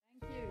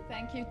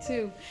Thank you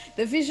too.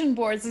 The vision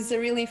boards is a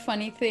really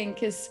funny thing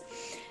because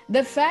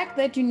the fact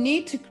that you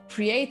need to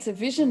create a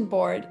vision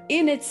board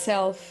in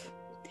itself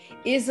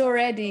is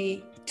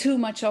already too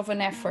much of an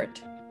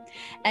effort.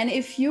 And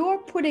if you're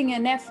putting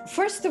an effort,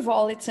 first of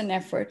all, it's an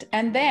effort,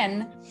 and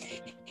then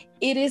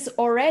it is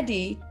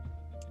already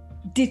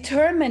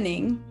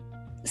determining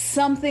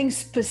something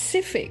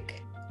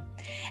specific.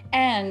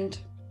 And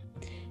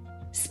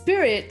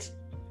spirit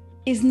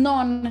is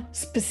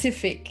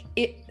non-specific.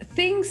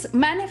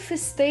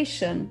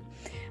 Manifestation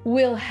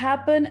will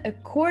happen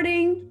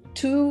according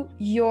to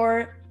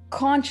your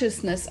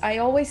consciousness. I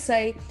always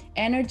say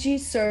energy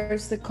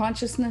serves the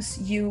consciousness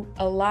you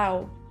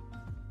allow.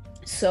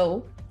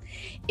 So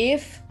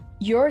if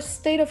your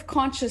state of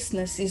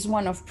consciousness is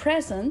one of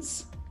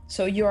presence,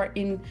 so you are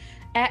in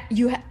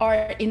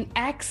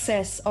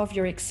access of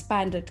your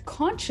expanded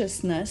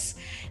consciousness,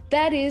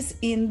 that is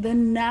in the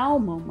now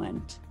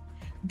moment.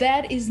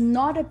 That is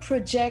not a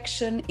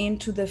projection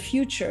into the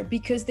future,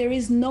 because there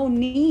is no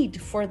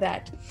need for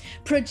that.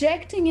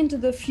 Projecting into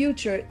the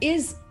future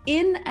is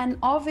in and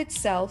of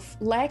itself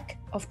lack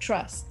of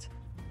trust.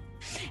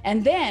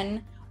 And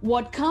then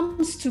what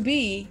comes to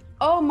be,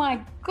 oh my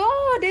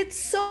God, it's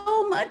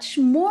so much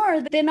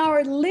more than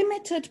our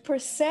limited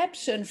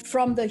perception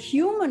from the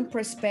human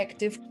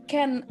perspective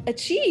can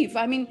achieve.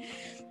 I mean,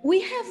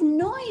 we have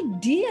no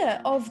idea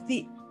of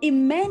the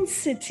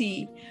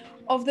immensity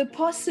of the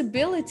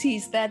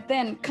possibilities that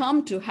then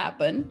come to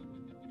happen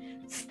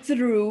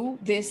through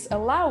this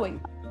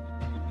allowing.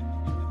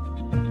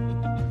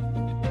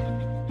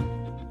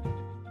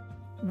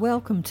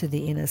 Welcome to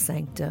the Inner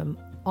Sanctum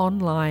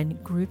online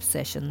group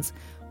sessions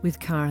with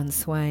Karen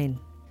Swain.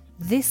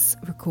 This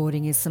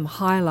recording is some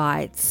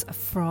highlights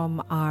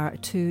from our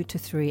 2 to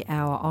 3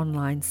 hour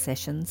online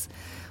sessions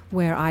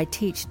where I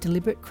teach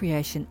deliberate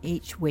creation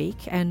each week,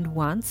 and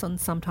once,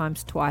 and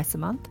sometimes twice a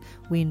month,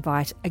 we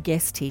invite a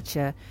guest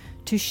teacher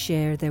to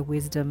share their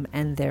wisdom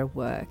and their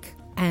work.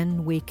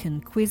 And we can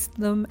quiz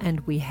them and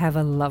we have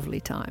a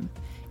lovely time.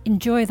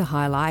 Enjoy the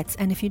highlights,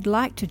 and if you'd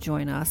like to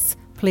join us,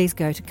 please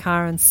go to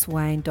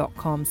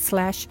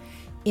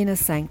karenswain.com/Inner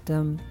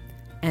Sanctum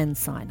and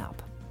sign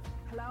up.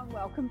 Hello and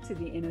welcome to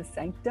the Inner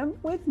Sanctum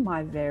with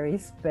my very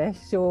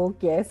special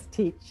guest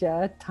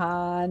teacher,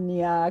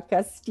 Tania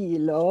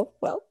Castillo.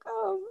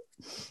 Welcome.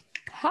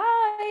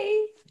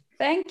 Hi.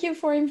 Thank you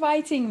for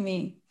inviting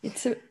me.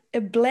 It's a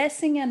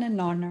blessing and an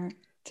honor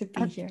to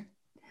be here.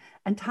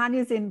 And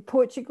Tania's in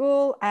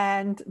Portugal,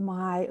 and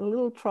my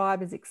little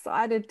tribe is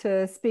excited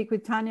to speak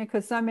with Tania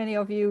because so many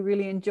of you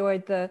really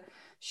enjoyed the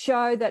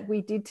show that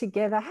we did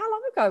together. How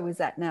long ago was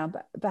that now?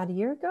 About a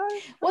year ago?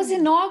 It was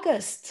in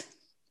August.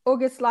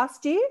 August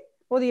last year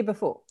or the year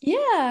before?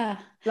 Yeah.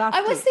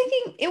 I was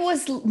thinking it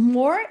was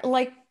more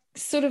like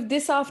sort of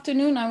this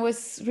afternoon. I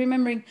was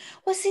remembering,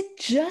 was it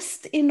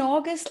just in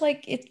August?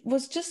 Like it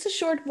was just a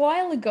short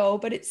while ago,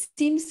 but it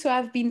seems to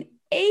have been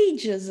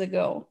ages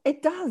ago.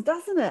 It does,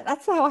 doesn't it?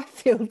 That's how I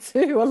feel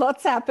too. A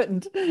lot's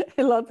happened.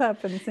 A lot's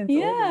happened since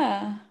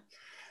August.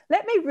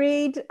 Let me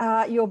read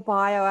your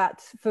bio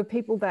out for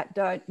people that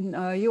don't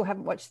know you or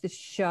haven't watched this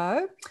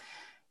show.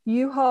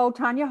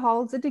 Tania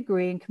holds a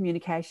degree in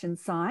communication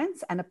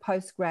science and a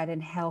postgrad in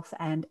health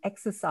and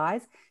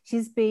exercise.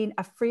 She's been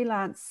a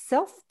freelance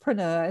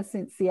selfpreneur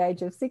since the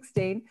age of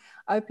 16,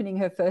 opening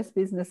her first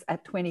business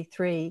at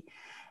 23.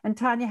 And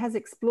Tania has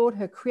explored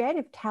her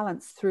creative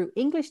talents through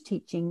English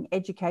teaching,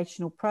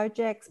 educational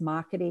projects,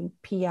 marketing,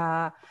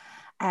 PR,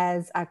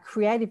 as a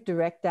creative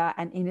director,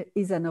 and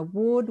is an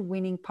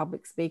award-winning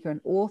public speaker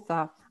and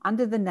author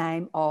under the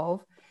name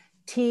of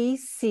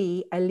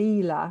T.C.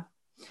 Aila.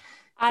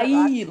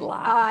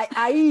 Aila.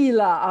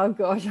 Oh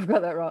gosh, I've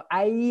got that wrong.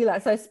 Aila.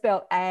 So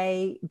spelled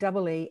A-E-E-L-A-H,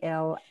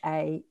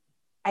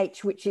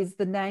 which is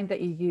the name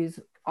that you use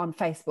on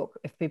Facebook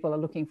if people are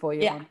looking for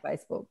you on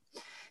Facebook.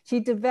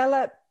 She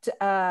developed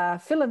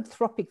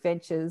philanthropic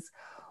ventures,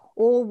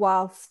 all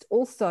whilst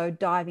also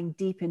diving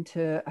deep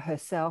into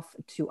herself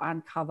to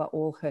uncover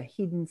all her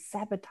hidden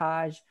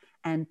sabotage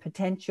and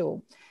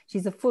potential.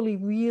 She's a fully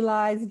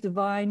realized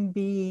divine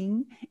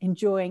being,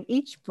 enjoying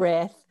each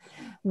breath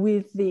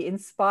with the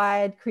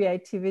inspired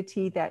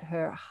creativity that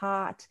her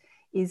heart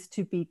is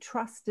to be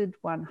trusted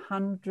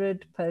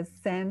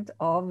 100%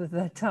 of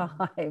the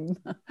time.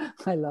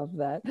 I love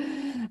that.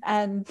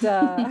 And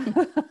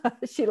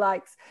she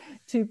likes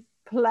to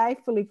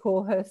playfully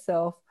call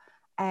herself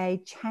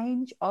a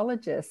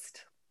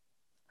changeologist.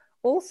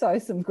 Also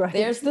some great...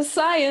 There's the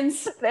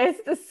science. There's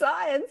the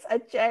science, a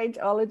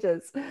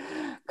changeologist.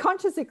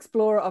 Conscious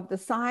explorer of the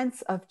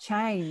science of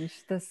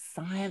change, the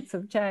science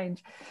of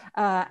change.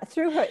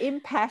 Through her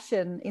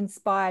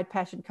inspired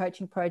passion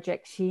coaching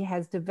project, she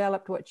has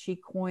developed what she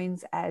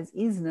coins as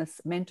isness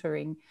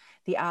mentoring,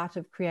 the art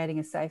of creating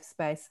a safe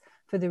space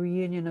for the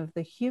reunion of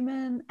the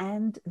human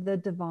and the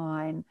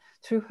divine.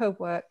 Through her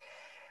work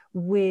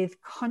with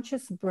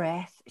conscious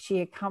breath, she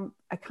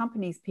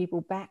accompanies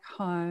people back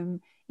home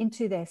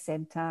into their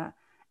center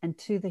and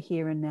to the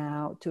here and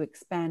now to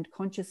expand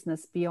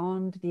consciousness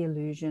beyond the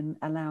illusion,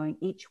 allowing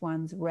each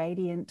one's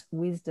radiant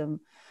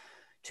wisdom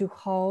to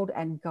hold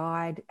and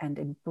guide and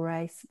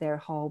embrace their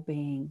whole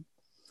being.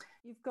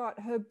 You've got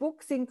her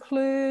books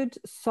include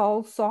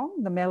Soul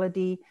Song, The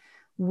Melody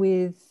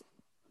Within,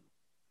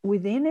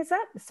 is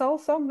that? Soul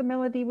Song, The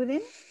Melody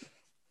Within?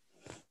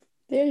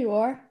 There you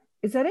are.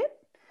 Is that it?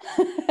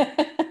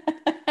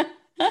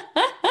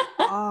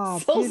 Oh,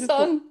 Soul beautiful.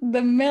 Song,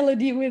 The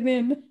Melody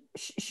Within.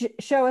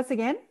 Show us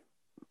again.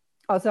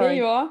 Oh, sorry. There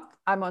you are.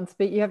 I'm on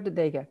speed. You have to,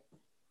 there you go.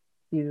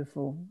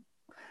 Beautiful.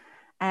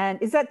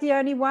 And is that the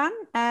only one?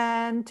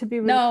 And to be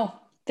No,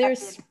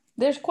 there's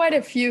quite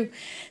a few.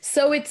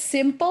 So it's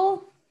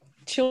simple,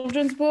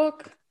 children's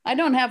book. I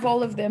don't have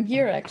all of them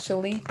here,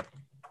 actually.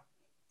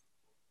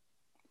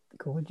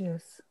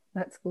 Gorgeous.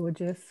 That's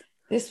gorgeous.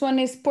 This one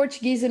is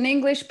Portuguese and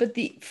English, but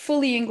the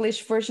fully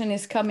English version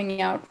is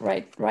coming out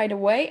right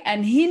away,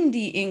 and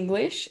Hindi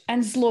English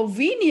and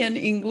Slovenian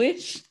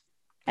English.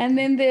 And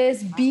then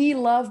there's Be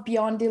Love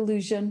Beyond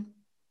Illusion,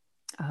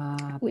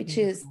 which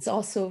beautiful. is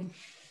also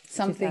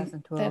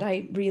something that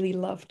I really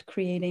loved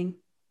creating.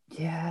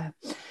 Yeah.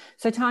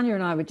 So Tanya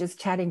and I were just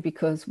chatting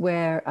because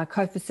we're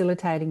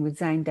co-facilitating with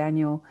Zane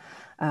Daniel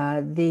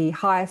the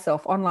Higher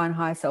Self, Online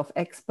Higher Self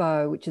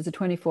Expo, which is a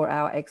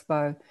 24-hour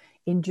expo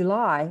in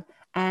July.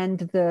 And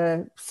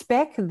the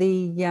spec,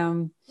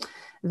 the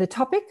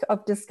topic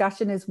of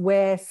discussion is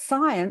where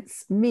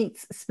science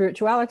meets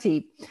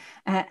spirituality.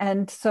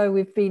 And so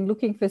we've been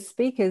looking for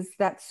speakers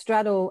that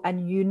straddle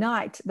and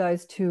unite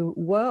those two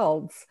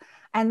worlds.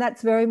 And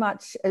that's very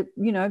much,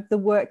 the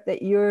work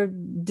that you're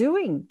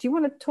doing. Do you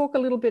want to talk a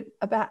little bit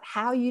about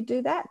how you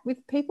do that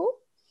with people?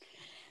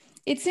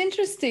 It's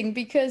interesting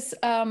because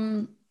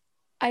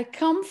I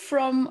come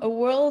from a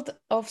world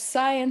of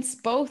science,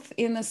 both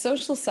in the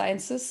social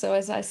sciences. So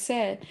as I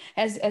said,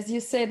 as you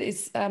said,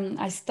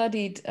 I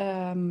studied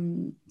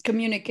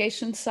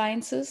communication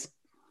sciences.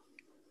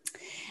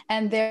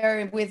 And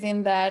there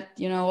within that,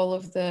 all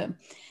of the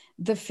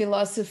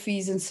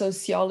philosophies and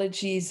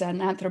sociologies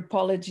and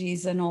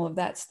anthropologies and all of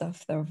that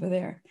stuff over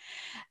there.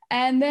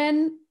 And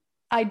then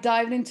I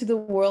dived into the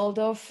world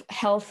of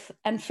health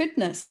and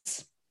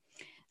fitness.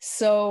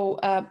 So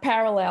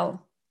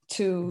parallel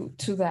to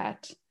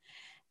that.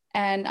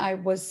 And I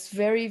was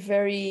very,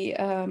 very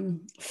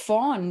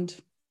fond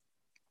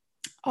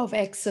of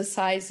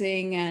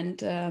exercising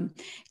and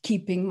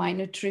keeping my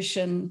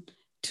nutrition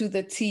to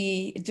the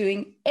T,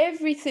 doing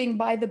everything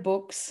by the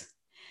books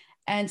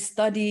and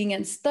studying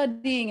and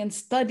studying and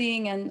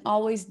studying and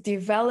always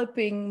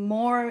developing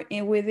more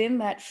within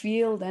that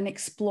field and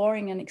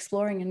exploring and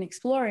exploring and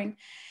exploring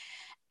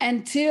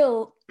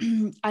until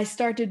I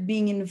started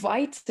being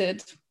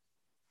invited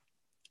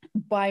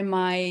by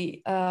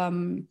my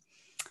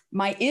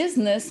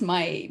isness,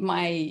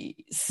 my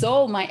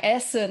soul, my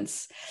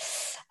essence.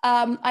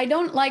 I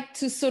don't like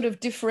to sort of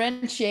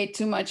differentiate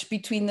too much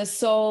between the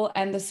soul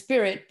and the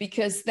spirit,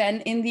 because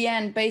then in the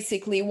end,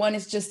 basically one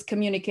is just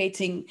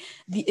communicating.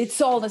 It's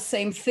all the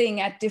same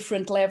thing at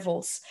different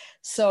levels.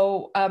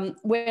 So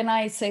when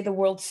I say the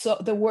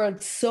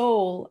word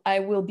soul, I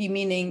will be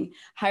meaning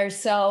higher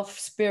self,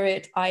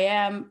 spirit, I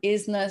am,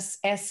 isness,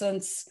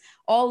 essence.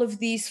 All of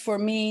these for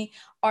me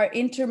are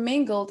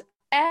intermingled,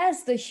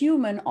 as the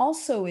human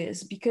also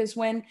is, because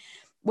when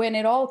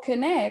it all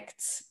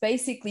connects,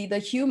 basically the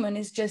human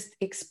is just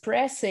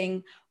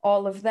expressing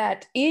all of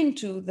that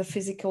into the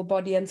physical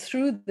body and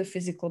through the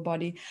physical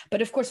body.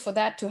 But of course, for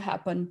that to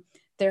happen,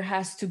 there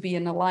has to be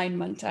an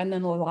alignment and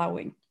an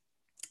allowing.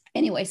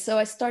 Anyway, so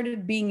I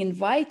started being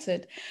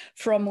invited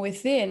from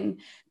within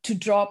to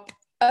drop,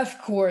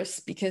 of course,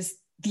 because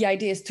the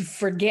idea is to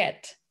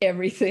forget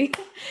everything,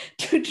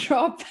 to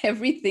drop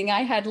everything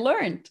I had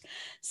learned.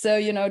 So,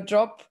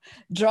 drop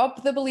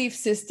the belief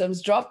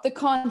systems, drop the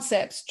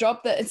concepts,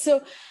 and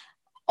so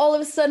all of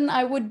a sudden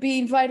I would be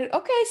invited,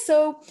 okay,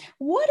 so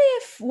what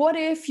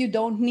if you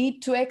don't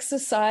need to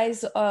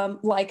exercise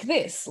like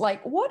this?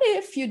 Like, what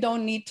if you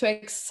don't need to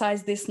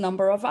exercise this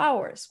number of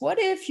hours? What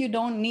if you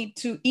don't need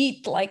to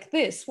eat like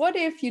this? What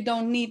if you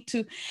don't need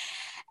to,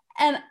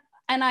 and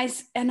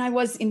I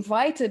was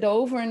invited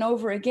over and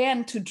over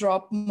again to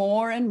drop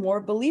more and more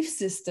belief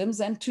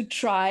systems and to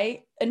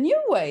try a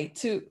new way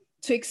to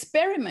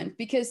experiment,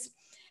 because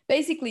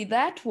basically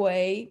that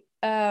way,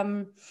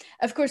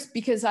 of course,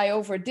 because I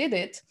overdid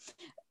it,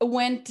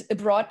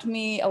 brought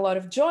me a lot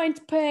of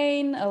joint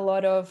pain, a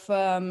lot of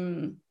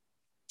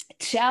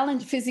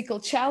physical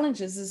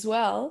challenges as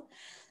well,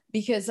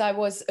 because I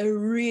was a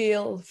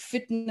real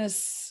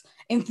fitness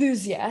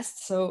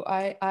enthusiast. So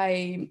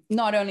I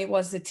not only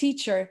was a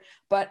teacher,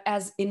 but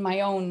as in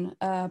my own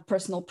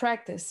personal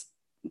practice,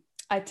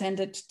 I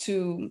tended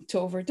to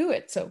overdo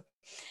it. So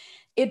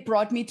it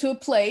brought me to a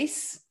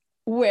place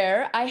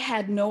where I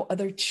had no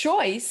other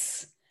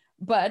choice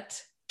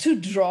but to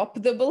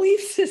drop the belief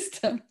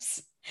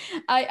systems.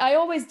 I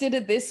always did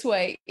it this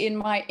way in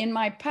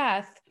my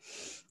path.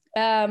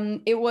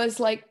 It was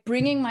like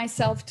bringing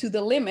myself to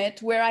the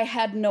limit where I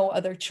had no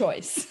other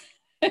choice.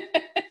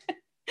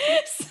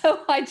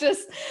 So I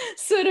just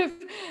sort of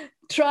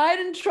tried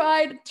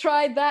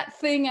that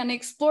thing and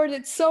explored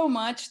it so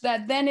much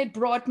that then it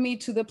brought me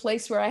to the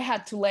place where I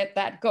had to let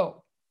that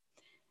go.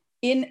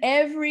 in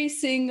every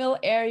single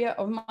area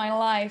of my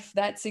life,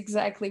 that's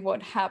exactly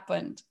what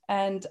happened.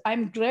 And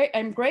I'm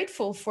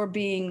grateful for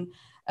being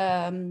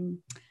a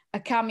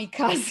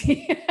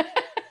kamikaze.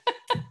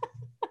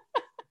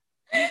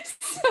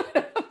 Sort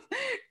of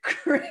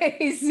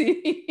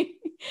crazy,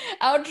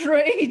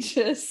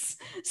 outrageous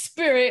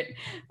spirit,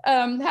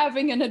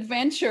 having an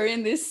adventure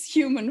in this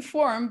human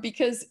form,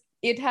 because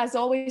it has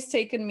always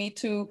taken me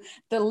to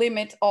the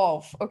limit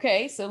of,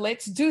 okay, so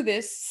let's do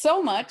this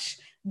so much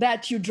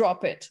that you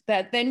drop it,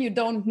 that then you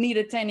don't need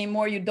it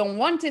anymore, you don't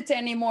want it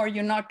anymore,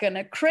 you're not going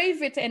to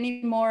crave it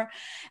anymore,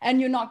 and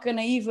you're not going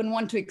to even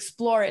want to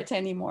explore it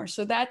anymore.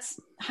 So that's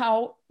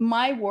how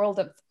my world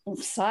of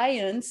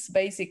science,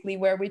 basically,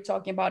 where we're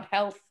talking about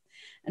health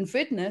and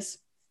fitness,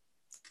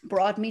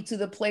 brought me to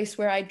the place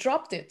where I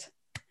dropped it.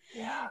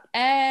 Yeah.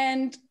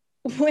 And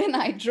when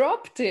I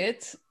dropped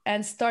it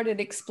and started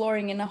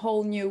exploring in a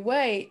whole new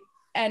way,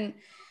 and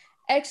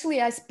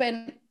actually I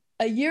spent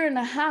a year and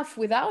a half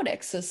without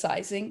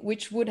exercising,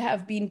 which would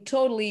have been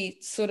totally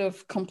sort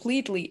of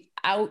completely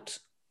out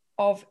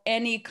of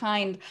any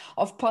kind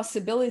of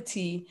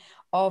possibility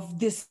of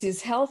this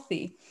is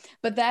healthy.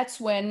 But that's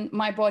when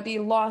my body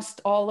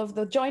lost all of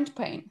the joint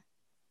pain.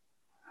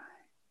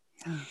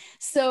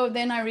 So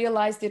then I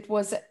realized it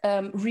was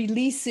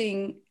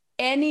releasing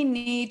any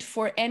need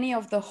for any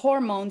of the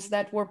hormones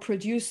that were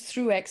produced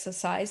through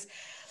exercise,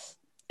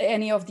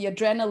 any of the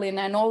adrenaline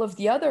and all of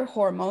the other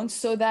hormones,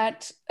 so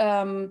that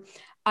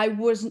I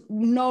was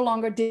no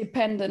longer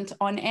dependent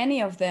on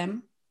any of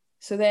them.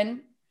 So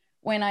then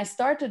when I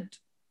started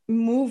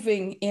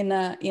moving in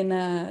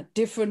a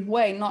different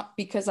way, not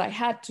because I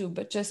had to,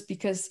 but just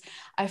because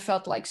I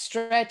felt like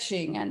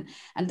stretching and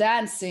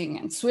dancing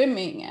and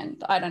swimming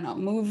and, I don't know,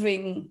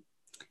 moving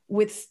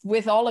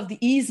with all of the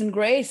ease and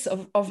grace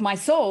of my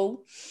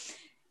soul,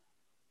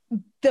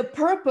 the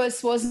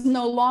purpose was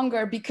no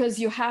longer because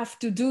you have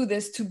to do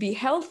this to be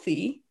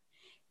healthy.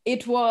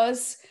 It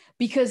was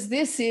because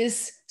this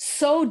is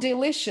so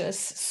delicious,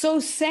 so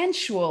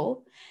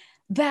sensual,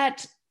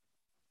 that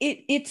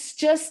it's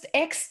just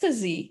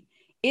ecstasy.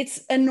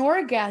 It's an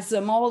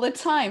orgasm all the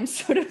time,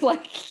 sort of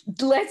like,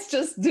 let's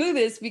just do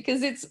this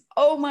because it's,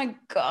 oh my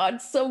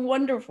God, so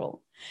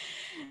wonderful.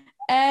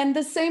 And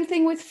the same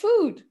thing with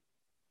food.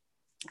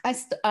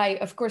 I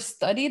of course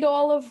studied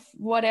all of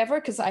whatever,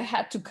 because I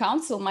had to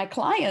counsel my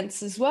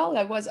clients as well.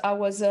 I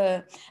was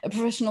a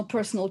professional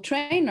personal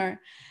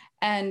trainer,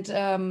 and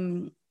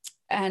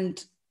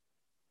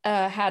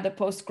had a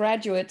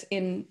postgraduate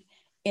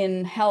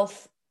in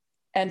health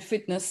and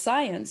fitness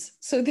science.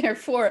 So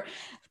therefore,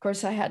 of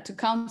course, I had to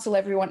counsel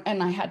everyone,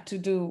 and I had to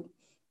do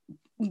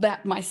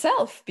that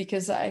myself,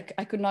 because I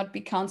could not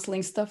be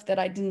counseling stuff that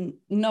I didn't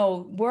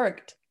know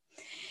worked.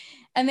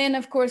 And then,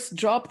 of course,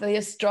 drop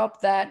this,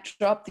 drop that,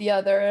 drop the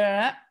other.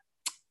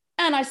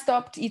 And I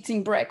stopped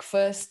eating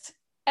breakfast.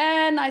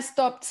 And I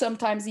stopped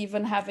sometimes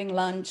even having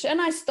lunch. And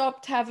I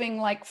stopped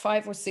having like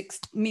 5 or 6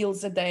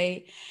 meals a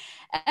day.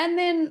 And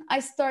then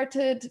I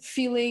started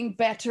feeling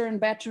better and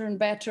better and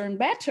better and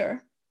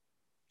better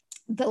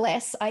the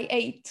less I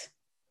ate,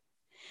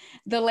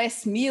 the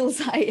less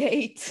meals I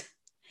ate.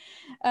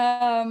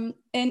 And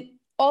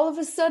all of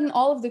a sudden,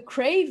 all of the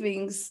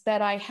cravings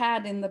that I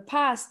had in the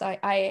past,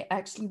 I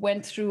actually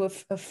went through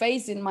a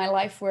phase in my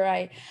life where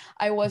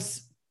I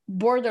was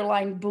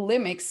borderline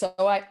bulimic. So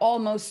I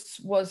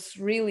almost was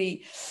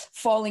really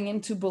falling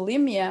into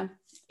bulimia,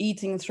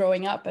 eating,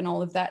 throwing up, and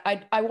all of that.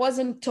 I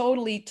wasn't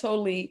totally,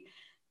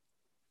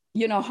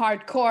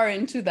 hardcore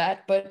into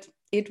that, but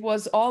it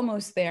was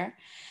almost there.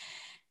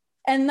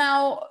 And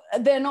now,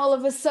 then all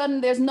of a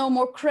sudden, there's no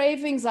more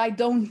cravings. I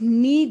don't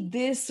need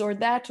this or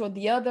that or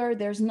the other.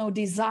 There's no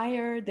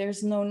desire.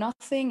 There's no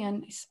nothing.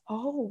 And it's,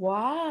 oh,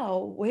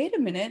 wow, wait a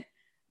minute.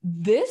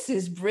 This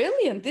is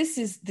brilliant. This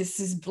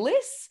is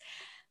bliss.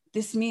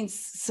 This means,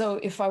 so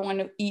if I want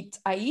to eat,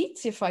 I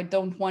eat. If I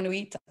don't want to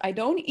eat, I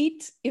don't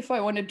eat. If I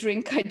want to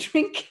drink, I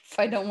drink. If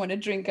I don't want to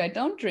drink, I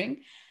don't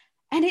drink.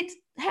 And it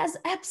has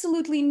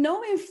absolutely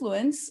no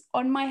influence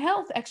on my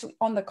health. Actually,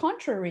 on the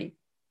contrary.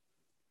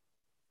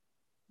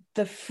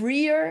 The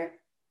freer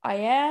I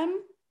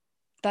am,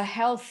 the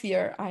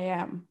healthier I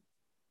am,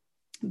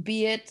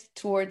 be it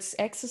towards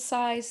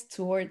exercise,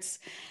 towards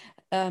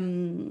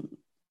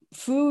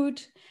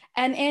food,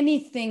 and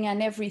anything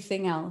and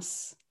everything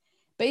else.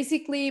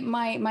 Basically,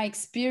 my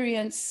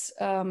experience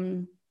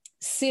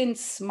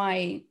since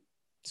my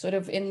sort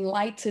of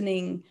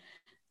enlightening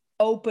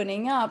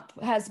opening up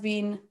has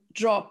been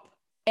drop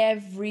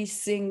every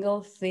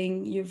single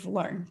thing you've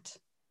learned.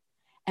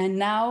 And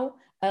now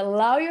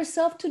allow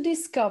yourself to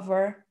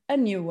discover a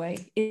new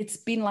way. It's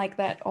been like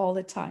that all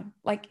the time.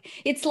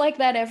 It's like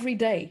that every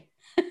day.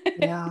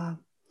 Yeah.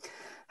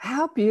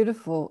 How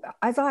beautiful.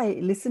 As I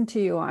listen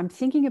to you, I'm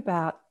thinking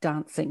about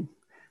dancing.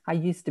 I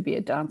used to be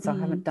a dancer. I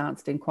haven't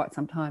danced in quite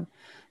some time.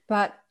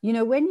 But,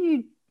 when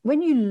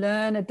you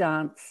learn a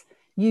dance,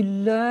 you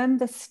learn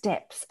the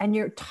steps and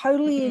you're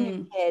totally in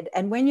your head.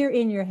 And when you're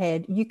in your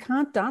head, you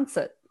can't dance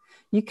it.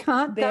 You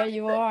can't. There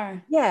you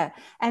are. Yeah.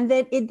 And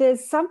then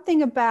there's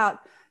something about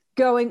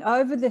going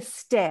over the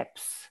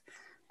steps.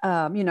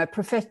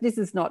 This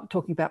is not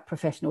talking about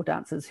professional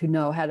dancers who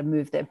know how to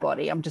move their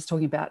body. I'm just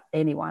talking about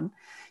anyone.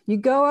 You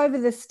go over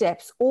the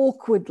steps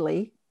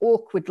awkwardly,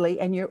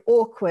 and you're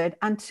awkward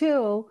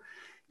until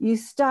you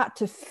start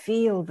to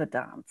feel the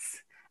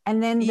dance.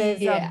 And then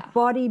there's a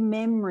body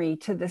memory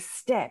to the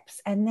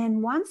steps. And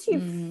then once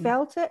you've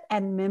felt it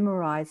and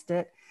memorized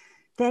it,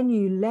 then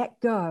you let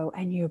go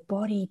and your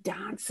body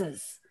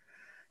dances.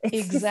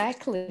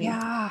 Exactly.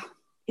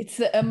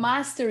 It's a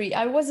mastery.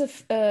 I was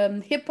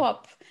a hip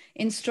hop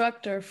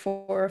instructor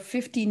for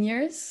 15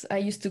 years. I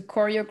used to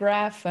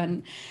choreograph,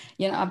 and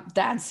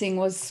dancing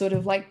was sort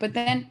of like, but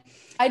then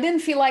I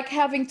didn't feel like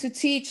having to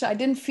teach. I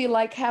didn't feel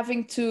like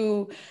having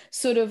to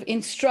sort of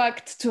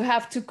instruct, to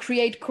have to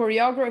create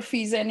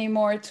choreographies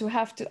anymore,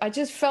 I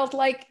just felt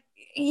like,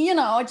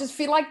 I just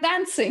feel like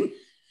dancing.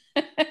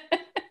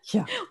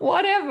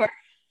 Whatever.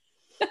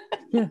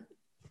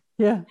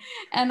 Yeah.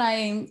 And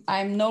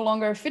I'm no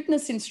longer a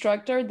fitness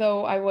instructor,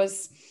 though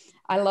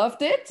I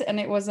loved it, and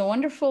it was a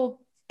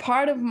wonderful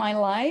part of my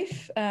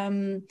life.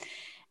 And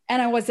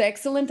I was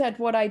excellent at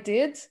what I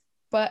did,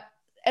 but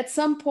at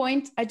some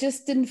point I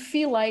just didn't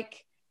feel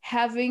like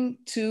having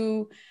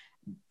to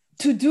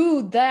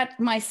do that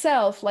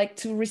myself, like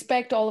to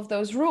respect all of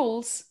those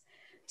rules.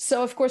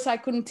 So of course I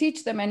couldn't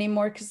teach them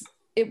anymore, because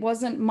it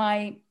wasn't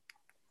my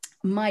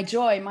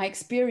joy, my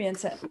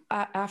experience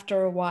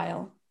after a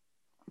while.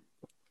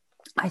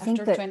 I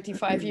think that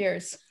 25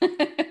 years.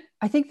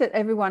 I think that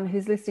everyone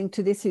who's listening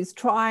to this, who's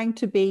trying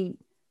to be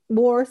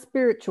more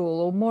spiritual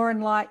or more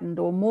enlightened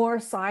or more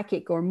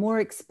psychic or more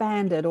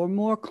expanded or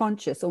more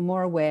conscious or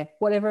more aware,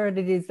 whatever it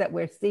is that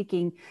we're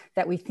seeking,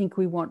 that we think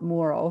we want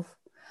more of,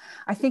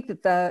 I think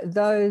that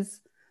those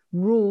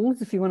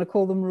rules, if you want to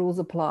call them rules,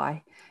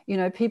 apply.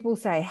 People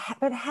say,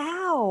 but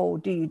how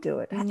do you do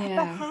it?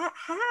 But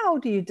how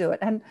do you do it?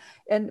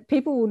 And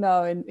people will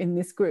know in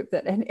this group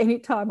that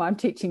anytime I'm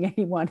teaching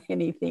anyone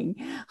anything,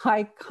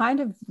 I kind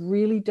of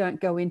really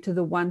don't go into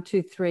the 1,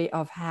 2, 3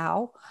 of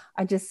how.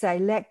 I just say,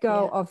 let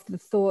go of the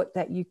thought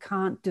that you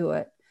can't do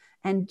it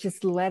and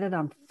just let it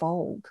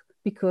unfold,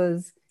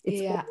 because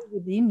it's all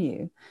within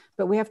you.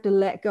 But we have to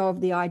let go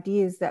of the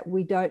ideas that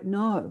we don't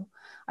know.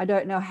 I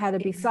don't know how to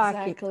be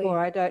psychic, or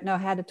I don't know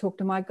how to talk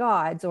to my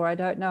guides, or I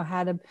don't know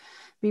how to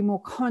be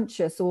more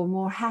conscious or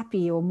more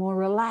happy or more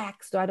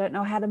relaxed, or I don't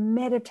know how to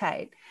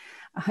meditate.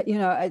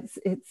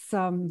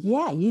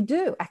 You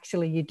do.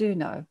 Actually, you do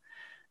know.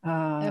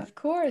 Of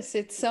course,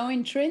 it's so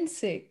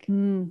intrinsic.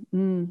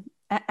 And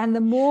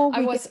the more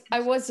I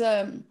was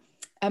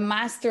a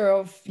master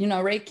of,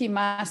 Reiki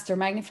master,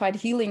 magnified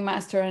healing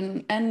master,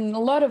 and a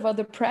lot of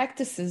other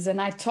practices. And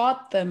I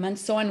taught them. And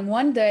so on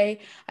one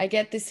day I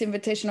get this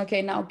invitation,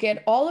 okay, now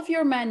get all of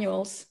your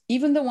manuals,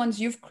 even the ones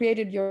you've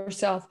created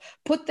yourself,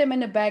 put them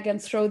in a bag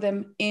and throw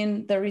them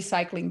in the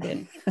recycling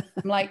bin.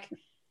 I'm like,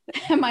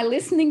 am I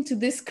listening to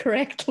this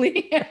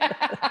correctly?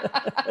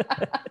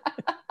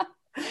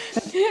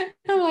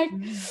 I'm like,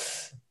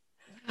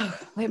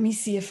 let me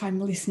see if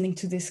I'm listening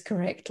to this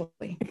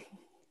correctly.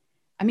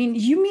 I mean,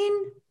 you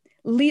mean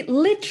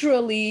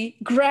literally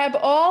grab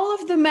all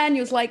of the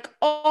manuals, like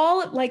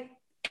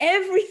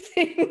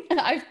everything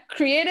I've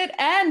created,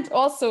 and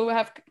also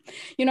have,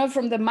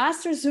 from the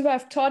masters who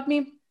have taught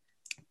me,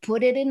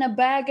 put it in a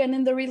bag and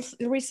in the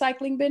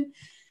recycling bin.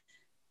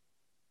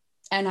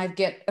 And I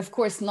get, of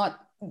course, not,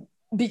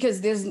 because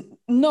there's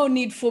no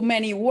need for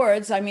many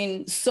words. I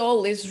mean,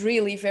 soul is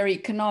really very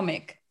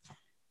economic.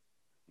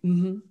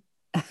 Mm-hmm.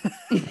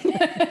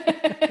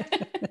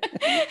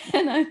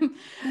 And I'm,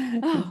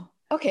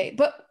 okay,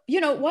 but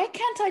why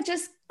can't I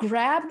just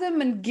grab them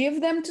and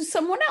give them to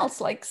someone else,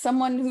 like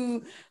someone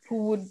who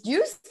would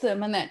use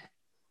them? And then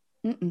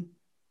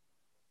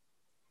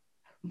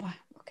why?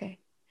 Okay,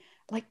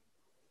 like,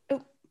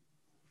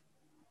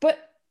 but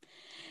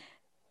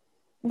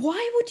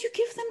why would you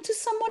give them to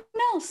someone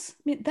else?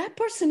 I mean, that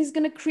person is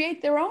going to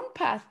create their own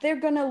path. They're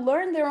going to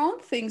learn their own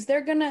things.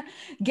 They're going to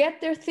get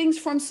their things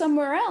from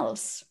somewhere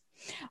else.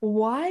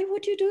 Why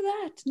would you do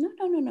that?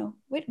 No.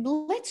 Wait,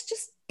 let's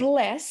just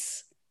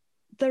bless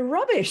the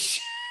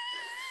rubbish.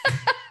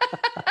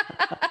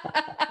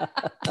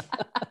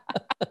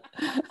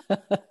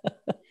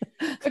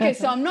 Okay,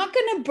 so I'm not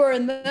going to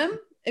burn them.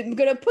 I'm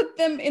going to put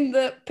them in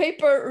the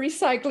paper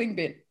recycling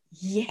bin.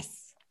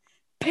 Yes,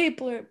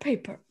 paper.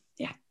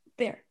 Yeah,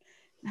 there.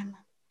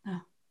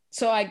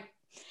 So I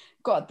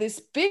got this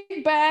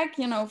big bag,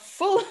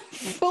 full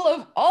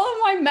of all of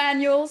my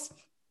manuals.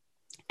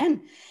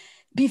 And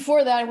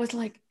before that, I was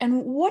like,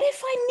 and what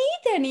if I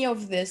need any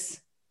of this?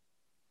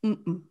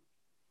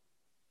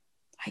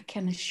 I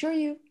can assure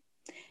you,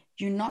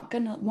 you're not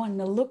going to want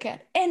to look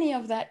at any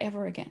of that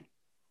ever again.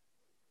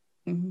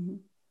 Mm-hmm.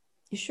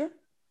 You sure?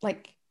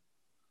 Like,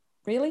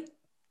 really?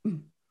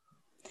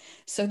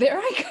 So there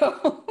I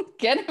go,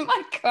 get in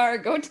my car,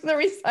 go to the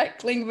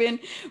recycling bin,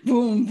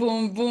 boom,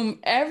 boom, boom,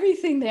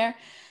 everything there.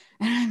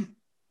 And I'm,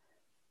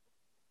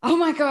 oh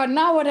my God,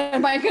 now what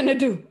am I going to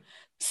do?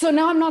 So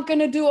now I'm not going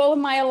to do all of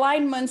my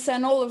alignments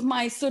and all of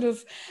my sort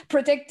of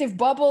protective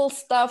bubble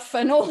stuff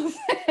and all of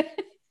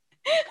that.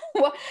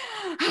 What,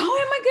 how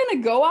am I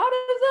going to go out of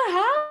the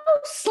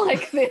house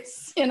like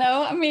this? You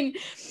know, I mean,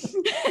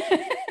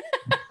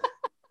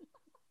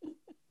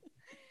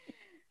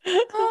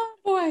 oh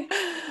boy.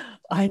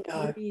 I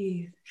know.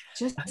 Breathe.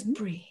 Just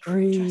breathe.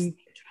 Breathe.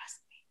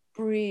 Trust me.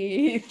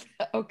 Breathe.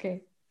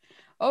 Okay.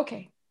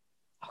 Okay.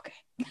 Okay.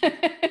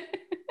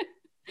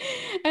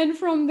 And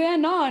from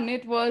then on,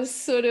 it was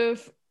sort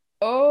of,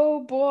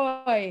 oh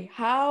boy,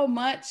 how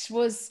much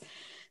was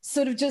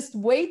sort of just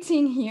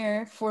waiting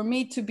here for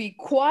me to be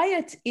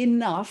quiet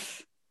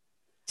enough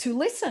to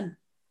listen.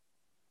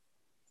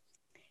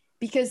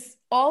 Because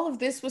all of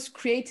this was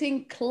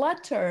creating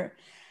clutter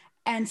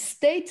and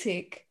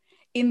static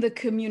in the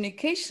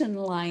communication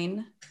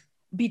line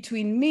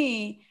between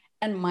me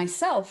and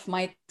myself.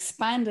 My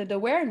expanded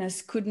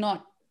awareness could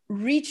not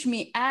reach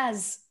me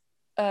as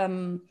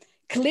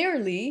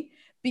clearly,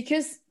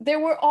 because there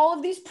were all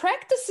of these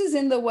practices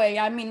in the way.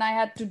 I mean, I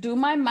had to do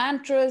my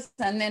mantras,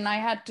 and then I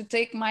had to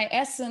take my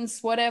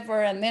essence,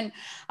 whatever, and then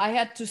I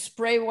had to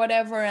spray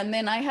whatever, and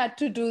then I had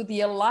to do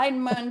the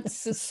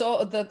alignments,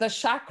 so the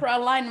chakra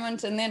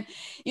alignment, and then,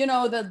 you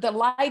know, the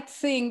light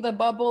thing, the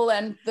bubble,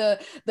 and the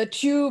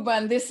tube,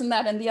 and this and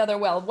that and the other,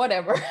 well,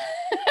 whatever.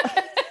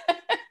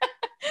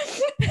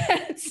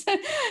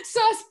 So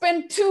I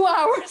spent 2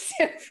 hours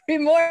every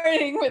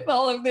morning with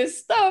all of this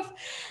stuff.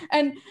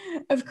 And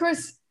of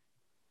course,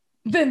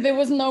 then there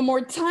was no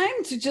more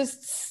time to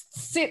just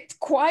sit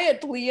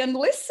quietly and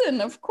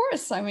listen. Of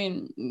course, I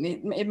mean,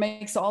 it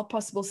makes all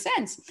possible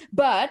sense.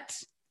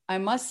 But I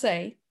must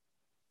say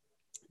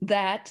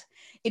that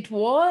it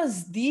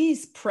was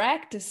these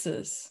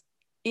practices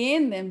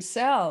in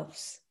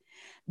themselves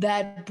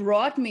that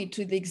brought me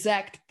to the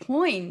exact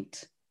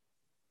point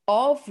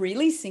of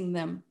releasing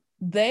them.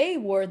 They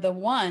were the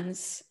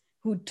ones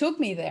who took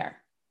me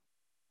there.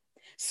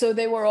 So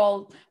they were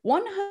all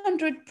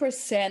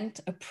 100%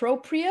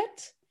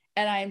 appropriate,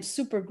 and I am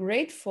super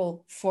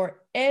grateful for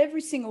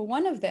every single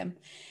one of them.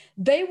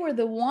 They were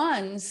the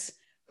ones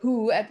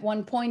who at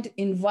one point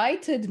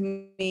invited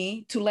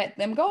me to let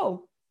them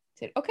go.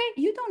 Said, okay,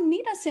 you don't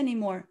need us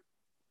anymore.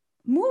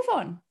 Move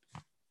on.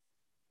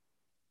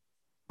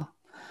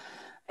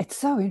 It's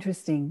so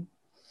interesting.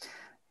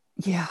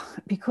 Yeah,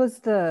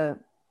 because I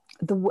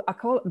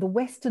call it the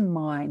Western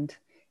mind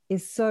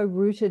is so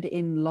rooted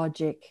in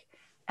logic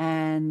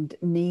and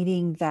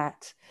needing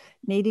those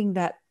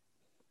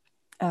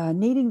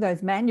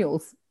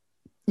manuals.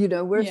 You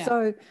know, we're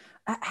so,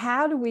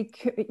 how do we,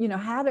 you know,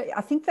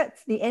 I think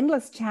that's the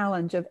endless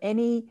challenge of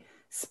any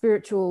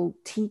spiritual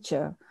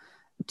teacher,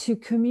 to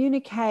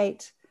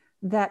communicate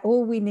that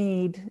all we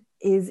need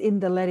is in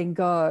the letting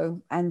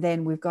go, and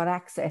then we've got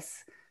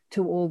access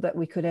to all that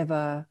we could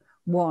ever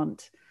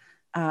want.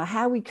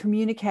 How we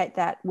communicate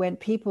that when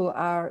people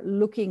are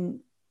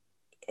looking,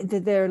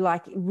 that they're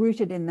like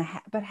rooted in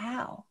but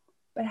how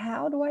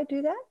do I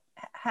do that?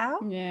 How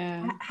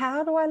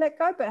do I let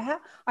go? But how?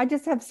 I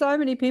just have so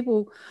many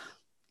people,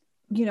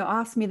 you know,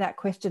 ask me that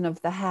question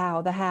of the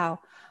how.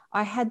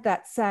 I had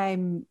that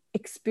same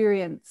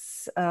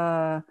experience.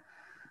 I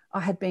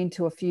had been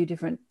to a few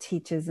different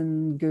teachers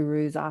and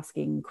gurus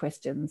asking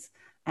questions,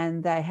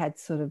 and they had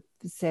sort of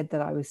said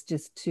that I was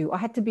just I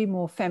had to be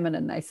more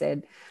feminine, they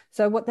said.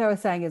 So what they were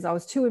saying is I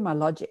was too in my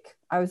logic.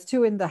 I was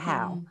too in the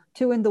how,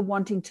 too in the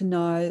wanting to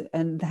know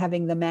and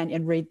having the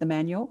and read the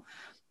manual.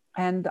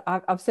 And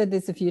I've said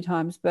this a few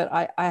times, but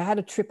I had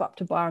a trip up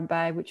to Byron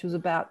Bay, which was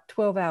about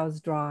 12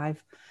 hours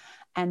drive.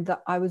 And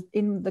I was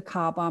in the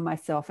car by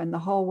myself. And the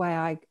whole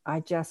way I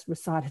just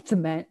recited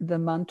the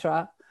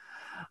mantra,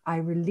 I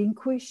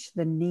relinquish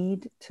the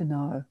need to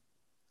know.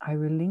 I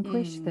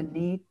relinquish the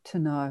need to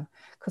know,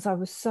 because I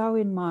was so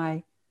in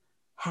my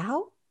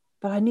how,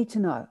 but I need to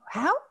know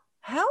how.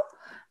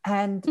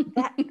 And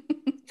that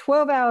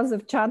 12 hours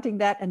of chanting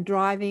that and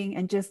driving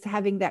and just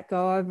having that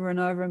go over and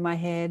over in my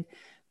head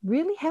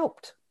really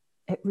helped.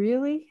 It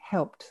really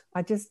helped.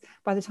 By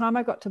the time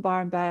I got to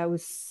Byron Bay, I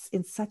was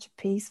in such a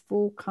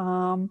peaceful,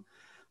 calm,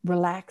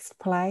 relaxed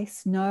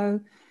place. No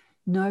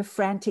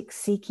frantic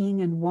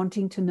seeking and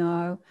wanting to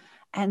know.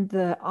 And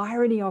the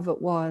irony of it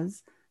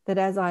was that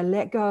as I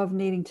let go of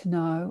needing to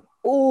know,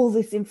 all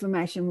this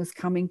information was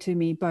coming to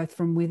me, both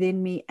from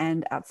within me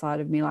and outside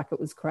of me, like it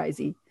was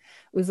crazy.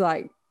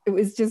 It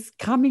was just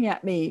coming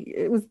at me.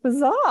 It was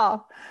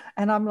bizarre.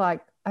 And I'm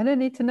like, I don't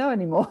need to know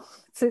anymore.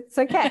 It's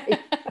okay.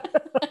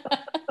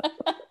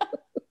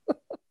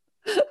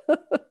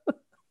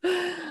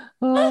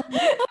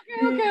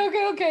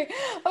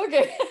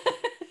 Okay.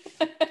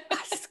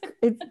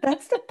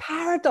 That's the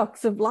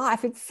paradox of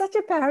life. It's such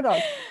a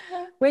paradox.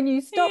 When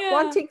you stop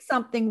wanting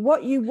something,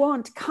 what you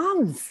want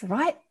comes,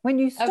 right? When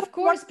you stop, of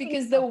course,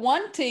 because the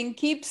wanting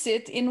keeps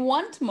it in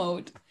want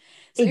mode.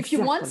 So if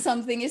you want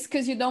something, it's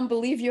because you don't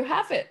believe you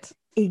have it.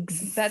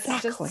 Exactly.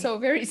 That's just so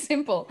very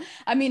simple.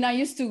 I mean, I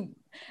used to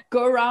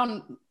go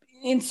around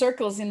in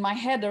circles in my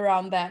head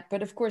around that,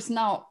 but of course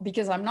now,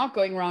 because I'm not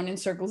going around in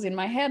circles in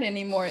my head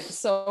anymore, it's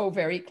so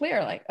very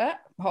clear. Like,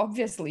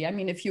 obviously, I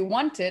mean, if you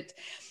want it,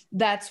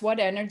 that's what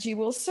energy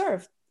will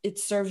serve. It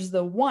serves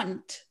the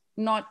want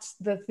not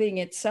the thing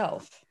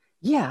itself.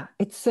 Yeah,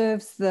 it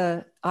serves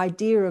the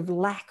idea of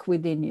lack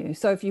within you.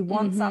 So if you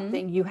want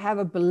something, you have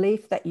a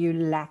belief that you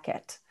lack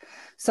it.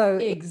 So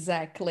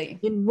exactly,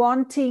 in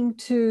wanting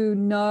to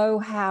know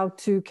how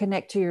to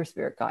connect to your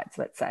spirit guides,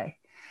 let's say,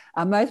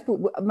 most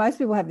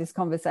people have this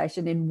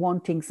conversation in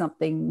wanting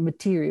something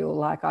material,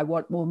 like I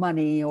want more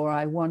money, or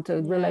I want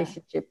a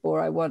relationship, or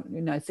I want,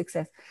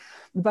 success.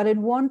 But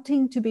in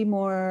wanting to be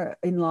more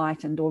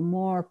enlightened or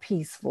more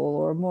peaceful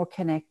or more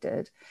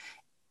connected,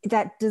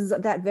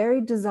 that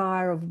very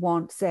desire of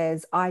want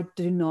says, I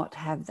do not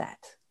have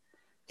that.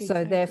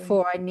 Exactly. So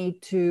therefore I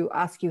need to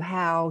ask you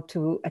how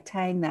to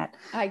attain that.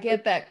 I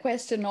get that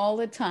question all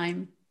the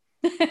time.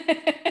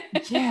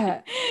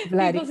 Yeah.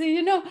 People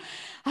say,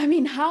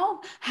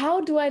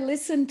 how do I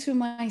listen to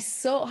my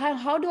soul?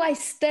 How do I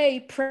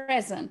stay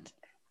present?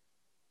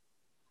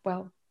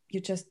 Well, you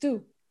just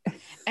do.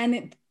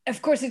 And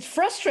of course, it's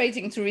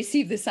frustrating to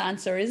receive this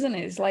answer, isn't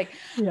it? It's like,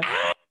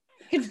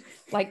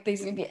 like they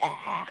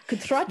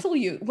could throttle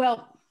you.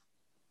 Well,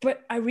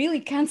 but I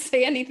really can't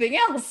say anything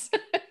else.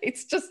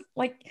 It's just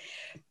like,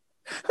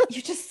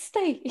 you just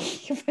stay.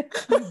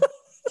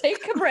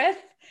 Take a breath.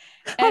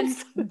 And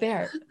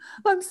there.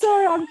 I'm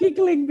sorry, I'm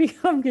giggling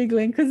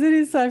because it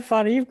is so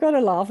funny. You've got to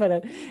laugh at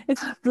it.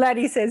 It's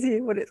Vladdy says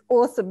here, what it's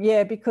awesome.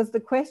 Yeah, because the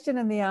question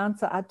and the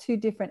answer are two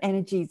different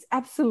energies.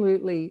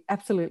 Absolutely,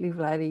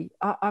 Vladdy.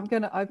 I'm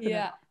going to open it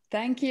up.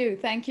 Thank you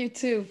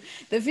too.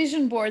 The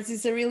vision boards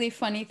is a really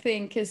funny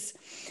thing, because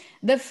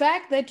the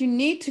fact that you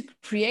need to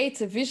create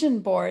a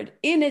vision board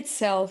in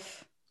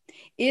itself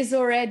is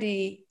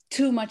already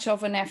too much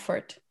of an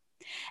effort.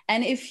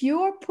 And if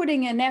you're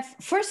putting an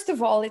effort, first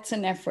of all, it's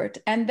an effort,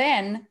 and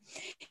then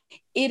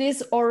it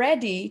is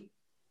already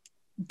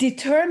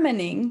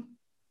determining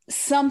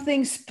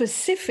something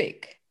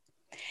specific.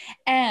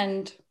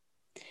 And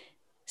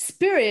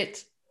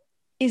spirit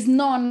is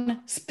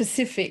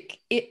non-specific.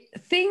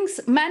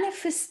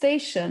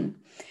 Manifestation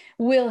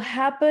will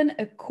happen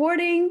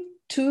according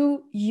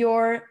to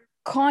your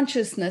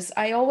consciousness.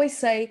 I always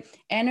say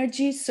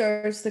energy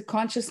serves the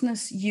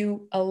consciousness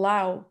you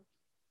allow.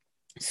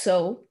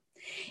 So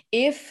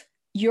if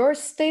your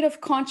state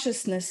of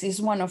consciousness is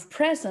one of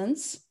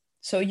presence,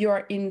 so you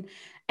are in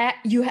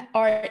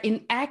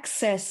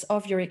access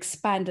of your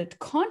expanded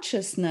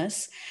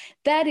consciousness,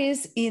 that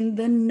is in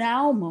the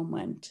now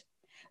moment.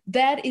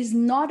 That is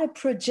not a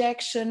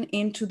projection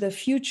into the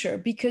future,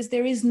 because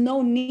there is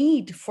no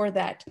need for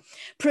that.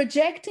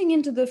 Projecting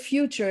into the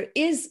future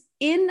is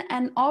in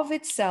and of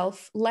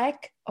itself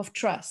lack of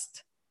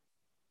trust.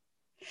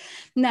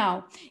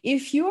 Now,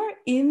 if you're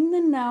in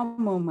the now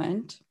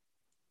moment,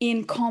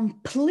 in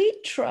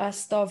complete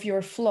trust of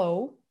your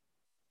flow,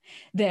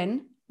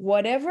 then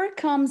whatever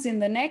comes in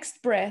the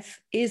next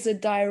breath is a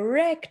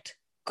direct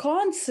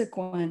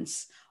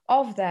consequence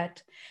of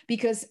that,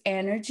 because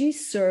energy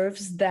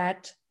serves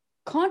that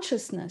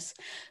consciousness.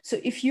 So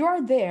if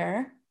you're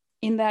there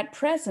in that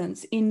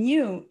presence, in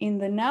you, in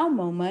the now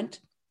moment,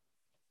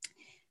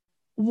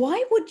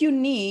 why would you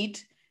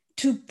need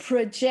to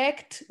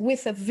project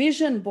with a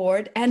vision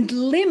board and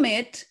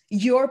limit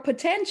your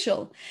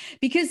potential?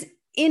 Because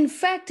in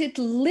fact, it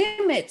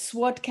limits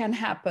what can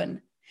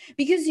happen,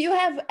 because you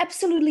have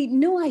absolutely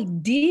no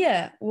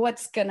idea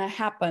what's going to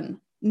happen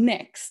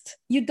next.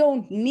 You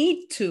don't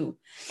need to.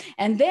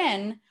 And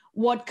then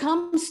what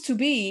comes to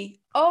be,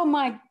 oh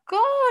my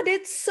God,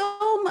 it's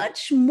so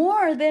much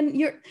more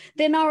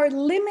than our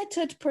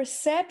limited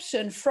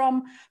perception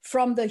from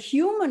the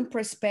human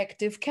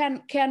perspective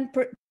can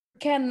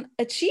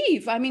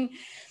achieve. I mean,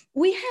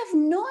 we have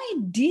no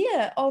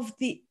idea of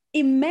the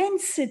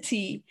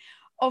immensity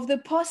of the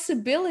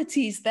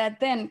possibilities that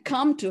then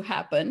come to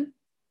happen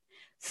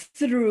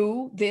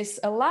through this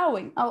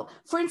allowing.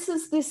 For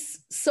instance,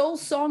 this Soul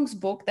Songs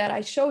book that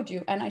I showed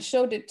you, and I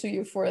showed it to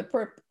you for a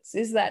purpose,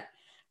 is that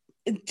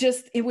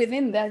just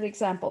within that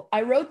example,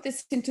 I wrote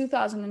this in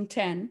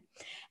 2010,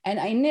 and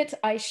in it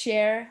I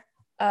share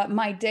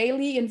my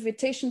daily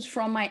invitations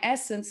from my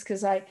essence,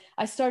 because I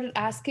started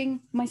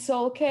asking my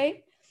soul,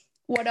 okay,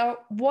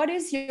 what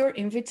is your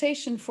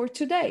invitation for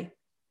today?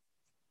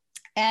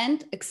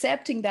 And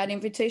accepting that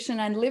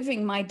invitation and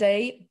living my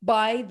day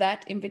by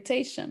that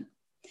invitation.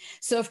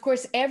 So of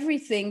course,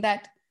 everything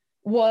that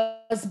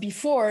was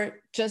before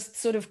just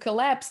sort of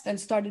collapsed and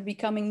started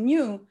becoming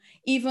new,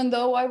 even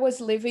though I was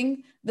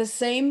living the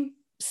same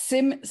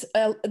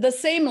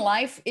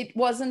life. It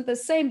wasn't the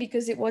same,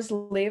 because it was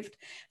lived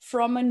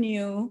from a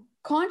new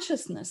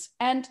consciousness.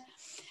 And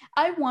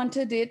I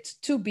wanted it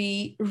to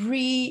be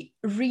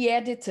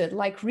re-edited,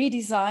 like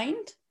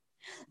redesigned,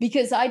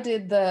 because I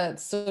did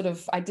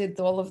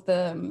all of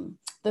the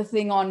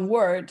thing on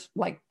Word,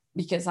 like,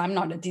 because I'm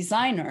not a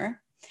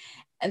designer.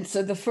 And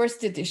so the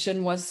first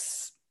edition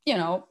was,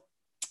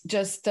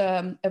 just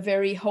a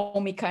very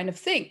homey kind of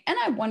thing. And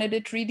I wanted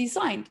it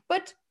redesigned,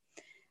 but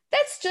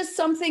that's just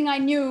something I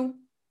knew.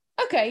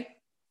 Okay.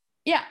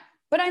 Yeah.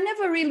 But I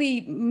never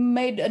really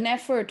made an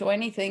effort or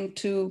anything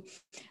to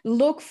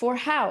look for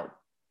how.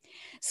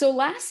 So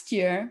last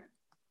year,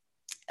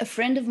 a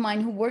friend of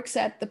mine who works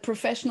at the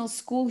professional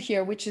school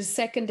here, which is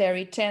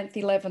secondary, 10th,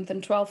 11th,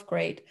 and 12th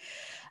grade,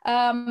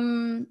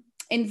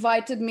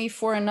 invited me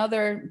for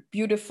another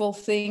beautiful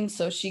thing.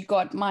 So she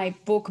got my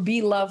book,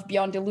 Be Love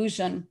Beyond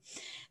Illusion,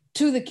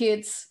 to the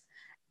kids.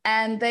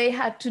 And they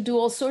had to do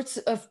all sorts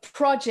of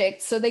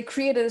projects. So they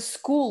created a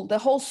school. The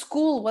whole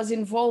school was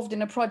involved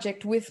in a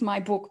project with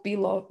my book, Be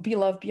Love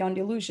Beyond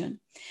Illusion.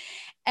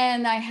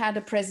 And I had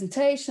a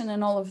presentation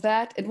and all of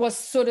that. It was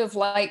sort of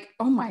like,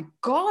 oh my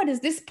God,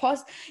 is this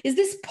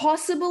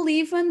possible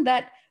even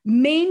that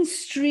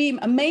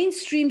a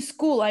mainstream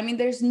school? I mean,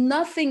 there's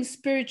nothing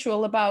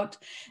spiritual about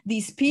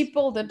these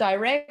people, the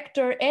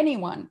director,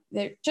 anyone.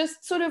 They're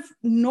just sort of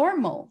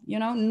normal,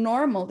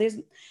 normal. There's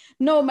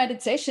no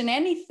meditation,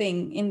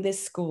 anything in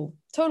this school,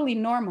 totally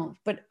normal.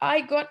 But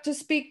I got to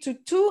speak to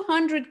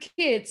 200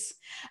 kids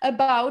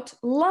about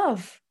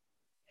love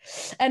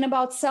and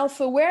about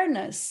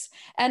self-awareness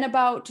and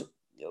about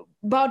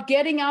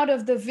getting out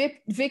of the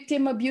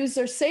victim,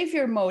 abuser,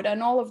 savior mode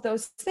and all of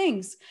those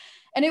things.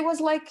 And it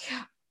was like,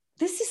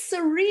 this is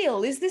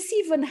surreal. Is this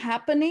even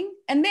happening?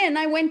 And then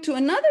I went to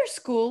another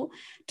school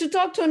to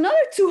talk to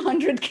another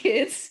 200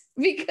 kids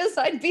because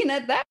I'd been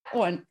at that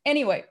one.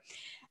 Anyway,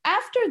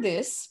 after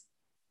this,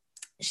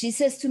 she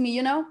says to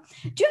me, do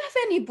you have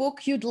any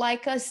book you'd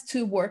like us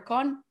to work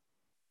on?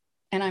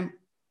 And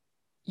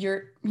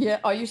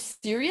are you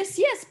serious?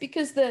 Yes,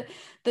 because the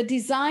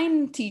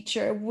design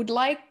teacher would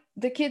like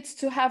the kids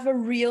to have a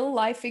real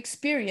life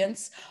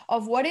experience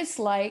of what it's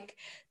like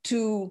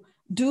to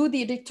do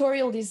the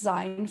editorial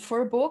design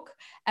for a book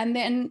and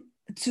then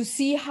to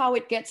see how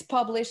it gets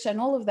published and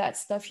all of that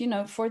stuff,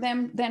 for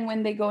them. Then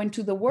when they go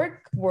into the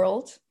work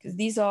world, because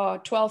these are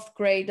 12th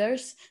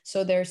graders,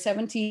 so they're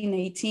 17,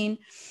 18,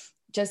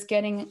 just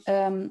getting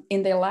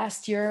in their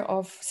last year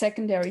of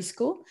secondary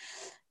school,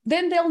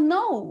 then they'll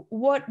know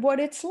what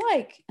it's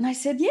like. And I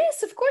said,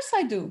 yes, of course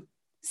I do.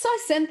 So I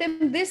sent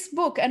them this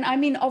book. And I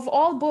mean, of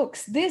all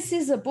books, this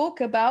is a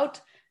book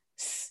about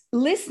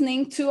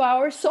listening to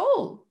our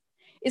soul.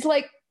 It's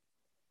like,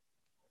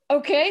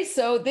 okay,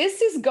 so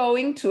this is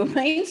going to a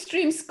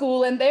mainstream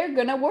school and they're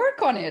going to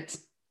work on it.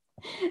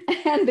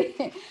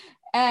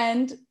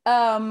 And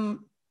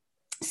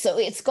so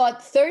it's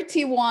got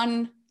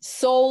 31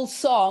 soul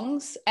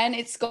songs, and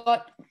it's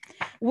got,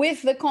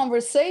 with the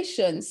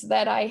conversations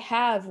that I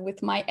have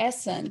with my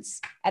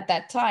essence at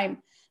that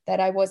time that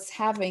I was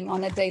having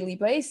on a daily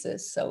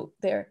basis. So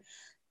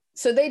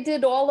they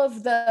did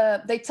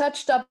they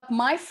touched up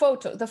my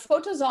photo. The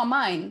photos are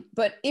mine,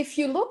 but if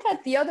you look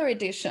at the other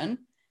edition,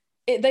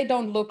 they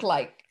don't look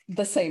like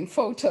the same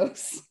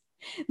photos.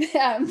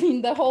 I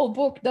mean, the whole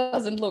book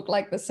doesn't look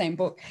like the same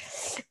book.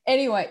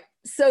 Anyway,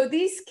 so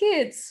these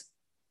kids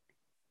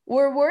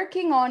were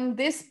working on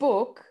this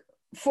book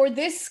for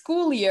this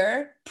school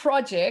year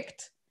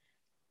project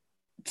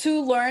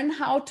to learn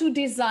how to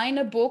design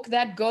a book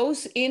that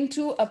goes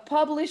into a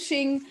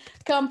publishing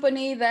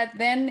company that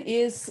then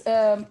is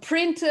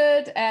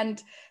printed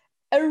and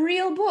a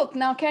real book.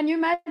 Now, can you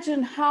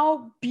imagine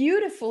how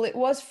beautiful it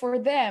was for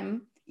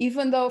them,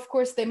 even though, of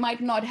course, they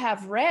might not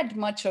have read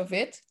much of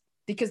it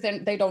because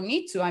they don't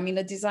need to. I mean,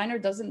 a designer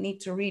doesn't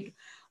need to read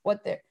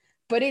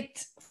but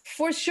it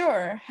for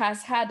sure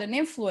has had an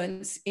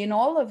influence in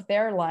all of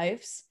their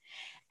lives.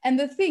 And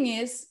the thing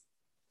is,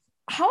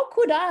 how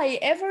could I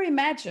ever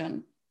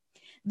imagine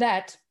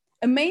that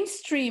a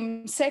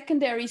mainstream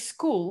secondary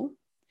school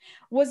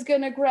was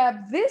going to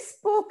grab this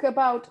book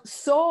about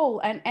soul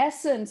and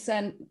essence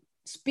and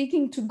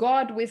speaking to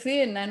God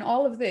within and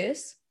all of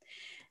this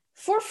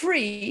for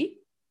free,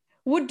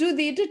 would do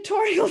the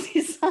editorial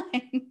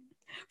design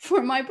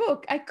for my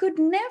book? I could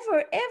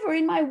never, ever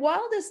in my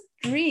wildest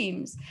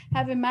dreams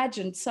have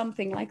imagined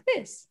something like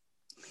this.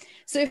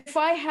 So if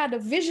I had a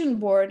vision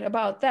board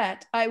about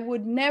that, I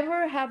would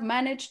never have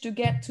managed to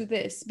get to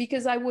this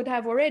because I would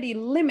have already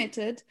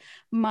limited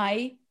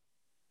my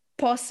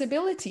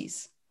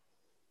possibilities.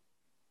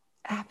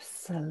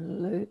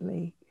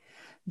 Absolutely.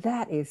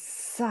 That is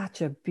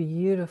such a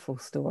beautiful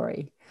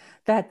story.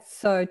 That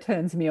so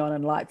turns me on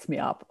and lights me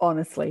up,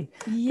 honestly.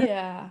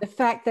 Yeah. The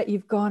fact that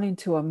you've gone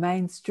into a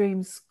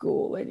mainstream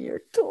school and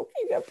you're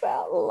talking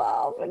about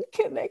love and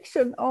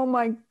connection. Oh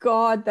my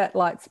God, that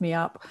lights me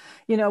up.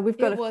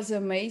 It was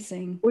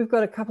amazing. We've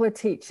got a couple of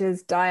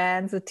teachers.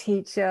 Diane's a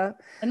teacher.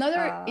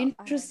 Another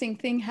interesting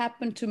thing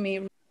happened to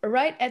me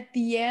right at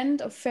the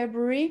end of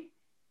February.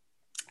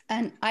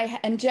 And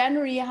in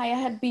January, I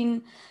had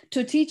been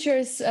to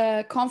teachers'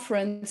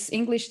 conference,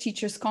 English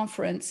teachers'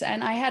 conference,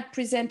 and I had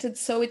presented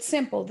So It's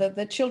Simple,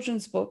 the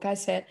children's book, I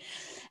said.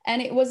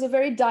 And it was a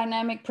very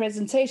dynamic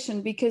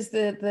presentation because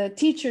the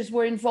teachers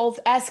were involved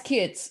as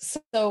kids.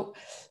 So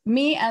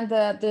me and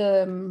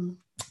the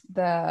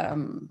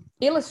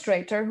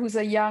illustrator, who's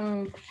a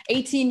young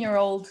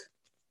 18-year-old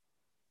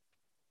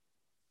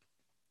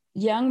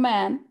young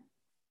man.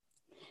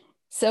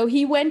 So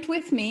he went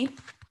with me.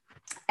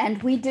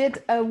 And we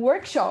did a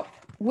workshop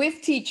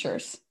with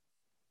teachers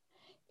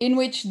in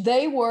which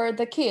they were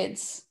the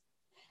kids.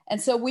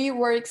 And so we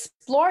were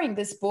exploring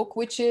this book,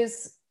 which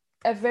is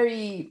a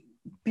very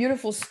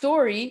beautiful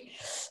story,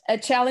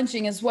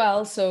 challenging as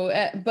well.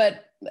 So,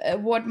 but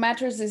what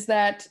matters is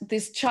that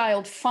this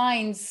child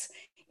finds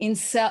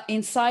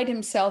inside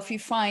himself, he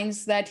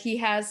finds that he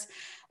has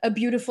a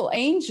beautiful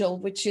angel,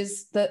 which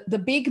is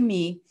the big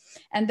me,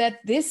 and that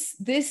this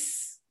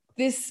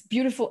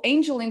beautiful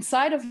angel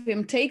inside of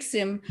him takes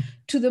him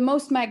to the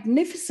most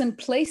magnificent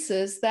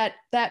places.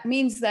 That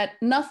means that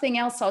nothing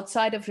else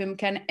outside of him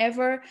can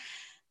ever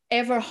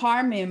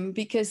harm him,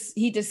 because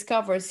he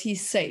discovers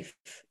he's safe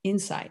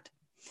inside.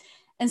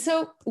 And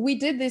so we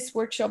did this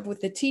workshop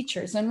with the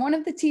teachers, and one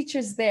of the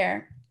teachers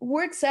there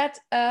works at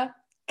a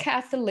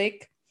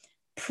Catholic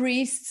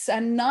priests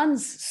and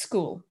nuns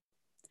school.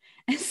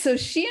 And so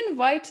she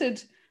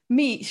invited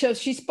me, so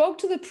she spoke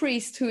to the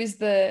priest, who is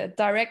the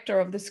director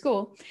of the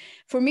school,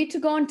 for me to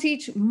go and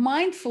teach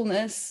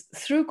mindfulness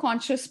through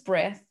conscious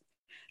breath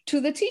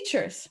to the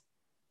teachers.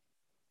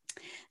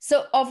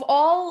 So of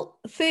all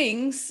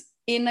things,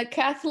 in a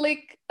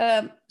Catholic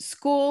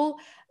school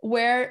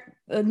where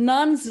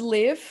nuns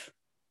live,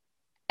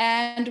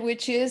 and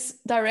which is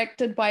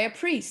directed by a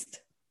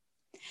priest.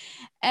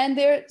 And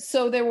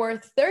there were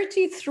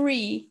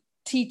 33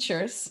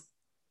 teachers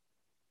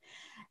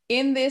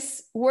in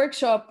this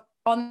workshop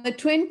on the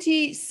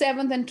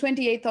 27th and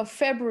 28th of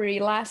February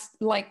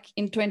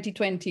in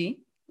 2020,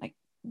 like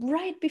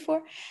right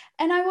before.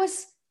 And I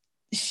was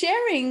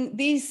sharing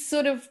these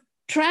sort of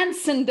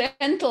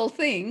transcendental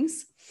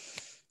things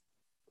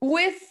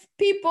with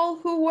people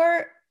who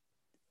were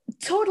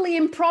totally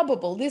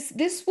improbable.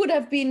 This would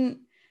have been,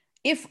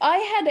 if I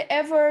had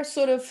ever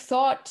sort of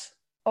thought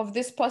of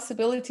this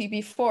possibility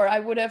before, I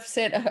would have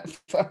said,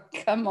 oh,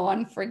 come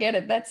on, forget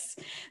it. That's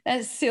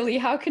silly.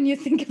 How can you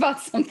think about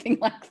something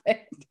like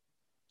that?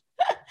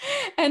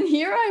 And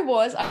here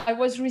I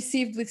was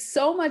received with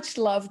so much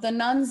love. The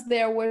nuns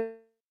there were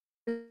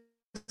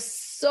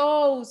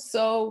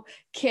so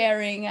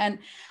caring. And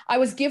I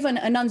was given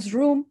a nun's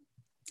room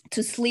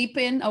to sleep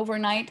in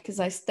overnight because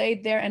I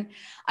stayed there. And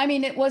I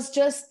mean, it was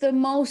just the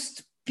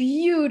most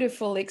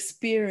beautiful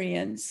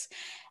experience.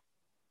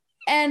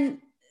 And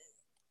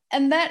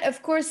that,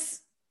 of course,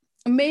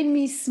 made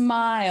me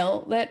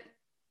smile, that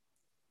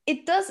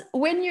it does,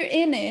 when you're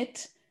in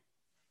it,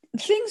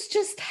 things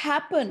just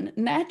happen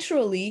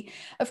naturally.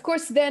 Of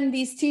course, then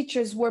these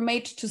teachers were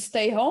made to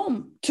stay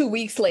home 2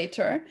 weeks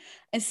later.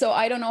 And so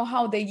I don't know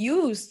how they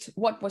used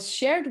what was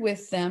shared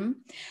with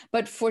them,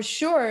 but for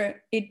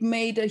sure, it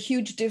made a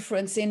huge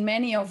difference in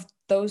many of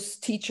those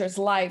teachers'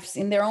 lives,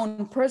 in their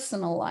own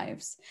personal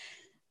lives.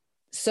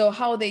 So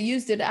how they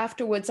used it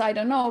afterwards, I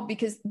don't know,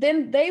 because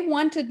then they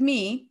wanted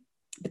me,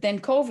 but then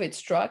COVID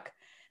struck,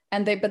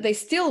 but they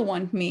still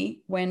want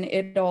me, when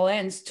it all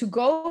ends, to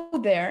go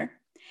there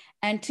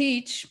and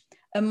teach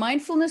a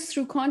mindfulness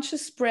through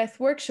conscious breath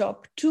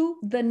workshop to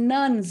the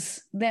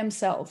nuns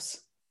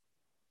themselves.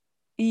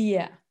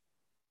 Yeah.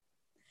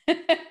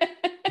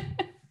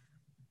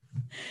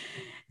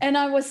 And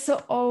I was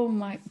so, oh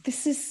my,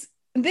 this is,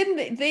 then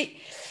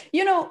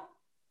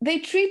they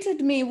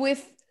treated me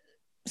with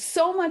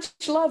so much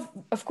love.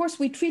 Of course,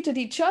 we treated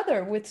each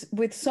other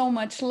with so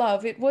much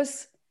love. It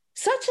was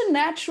such a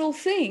natural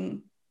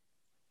thing.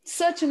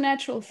 Such a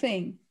natural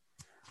thing.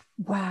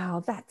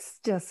 Wow, that's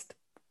just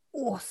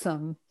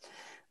awesome.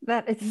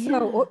 That it's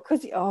so,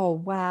 because oh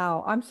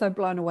wow, I'm so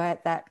blown away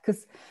at that,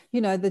 because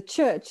the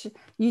church,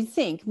 you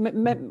think,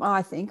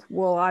 I think,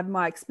 well,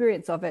 my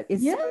experience of it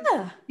is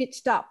so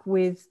stitched up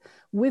with,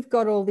 we've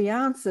got all the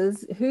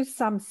answers. Who's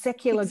some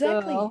secular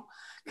girl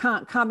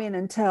can't come in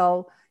and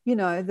tell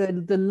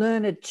the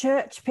learned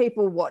church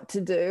people what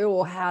to do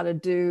or how to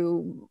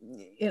do,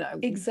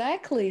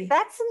 exactly.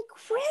 That's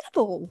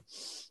incredible.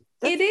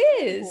 It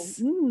is.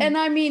 And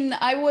I mean,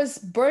 I was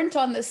burnt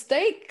on the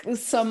stake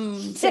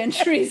some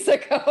centuries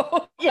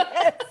ago.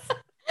 Yes.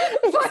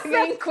 By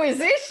the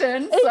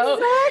Inquisition. Exactly. So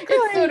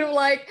it's sort of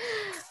like,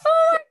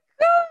 oh my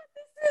God,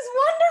 this is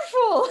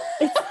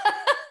wonderful.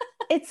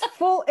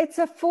 It's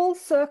a full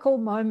circle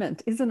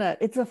moment, isn't it?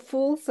 It's a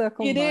full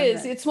circle moment. It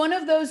is. It's one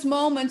of those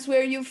moments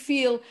where you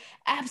feel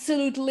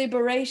absolute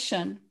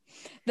liberation,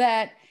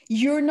 that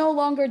you're no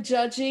longer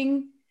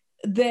judging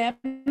them,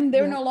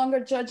 they're no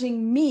longer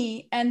judging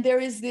me, and there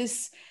is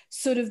this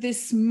sort of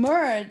this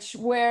merge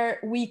where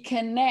we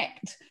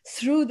connect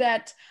through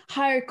that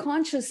higher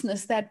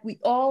consciousness that we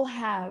all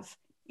have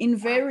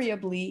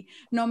invariably,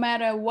 no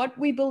matter what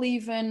we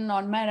believe in,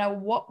 no matter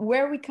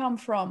where we come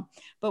from,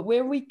 but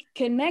where we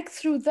connect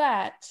through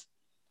that's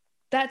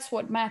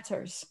what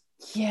matters.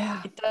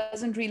 It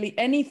doesn't really,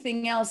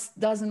 anything else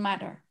doesn't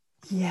matter.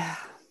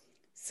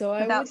 So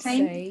I would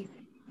say,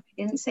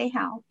 didn't say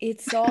how.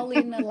 It's all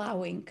in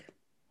allowing.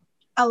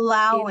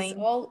 Allowing. It's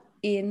all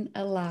in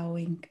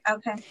allowing.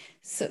 Okay.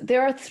 So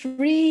there are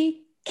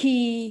three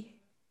key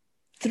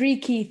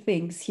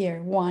things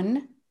here.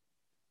 One,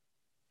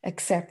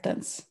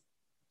 acceptance.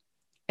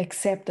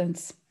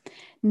 Acceptance.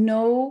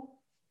 No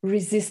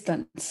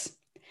resistance.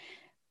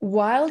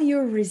 While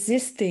you're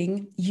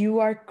resisting, you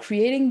are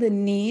creating the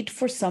need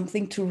for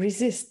something to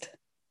resist.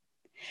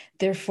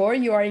 Therefore,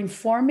 you are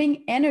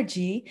informing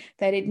energy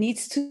that it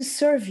needs to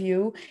serve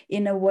you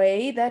in a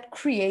way that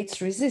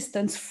creates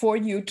resistance for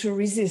you to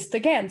resist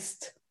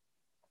against.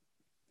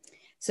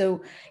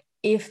 So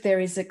if there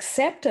is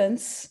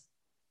acceptance,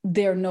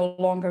 there no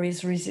longer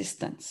is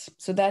resistance.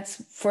 So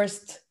that's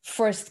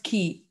first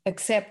key,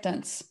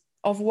 acceptance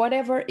of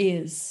whatever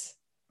is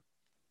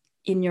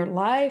in your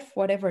life,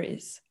 whatever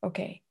is.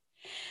 Okay.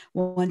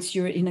 Once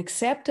you're in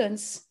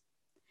acceptance,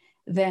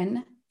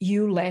 then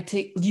you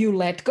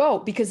let go,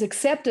 because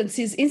acceptance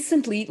is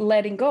instantly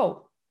letting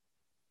go.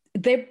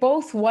 They're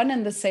both one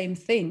and the same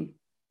thing.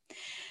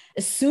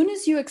 As soon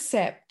as you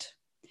accept,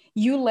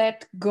 you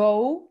let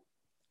go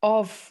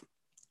of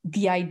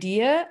the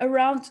idea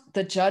around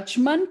the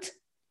judgment,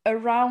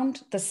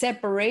 around the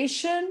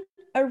separation,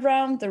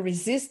 around the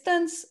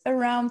resistance,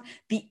 around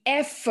the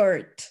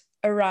effort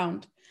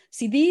around.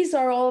 See, these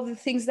are all the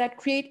things that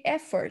create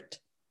effort.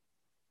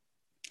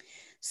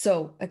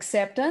 So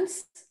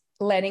acceptance,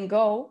 letting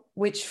go,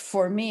 which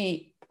for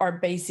me are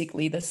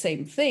basically the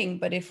same thing,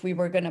 but if we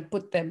were going to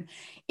put them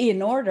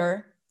in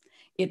order,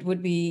 it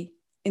would be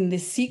in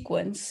this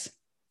sequence.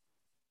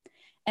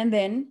 And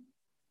then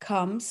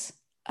comes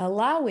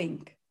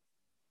allowing.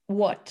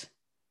 What?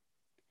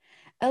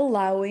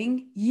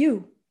 Allowing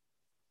you.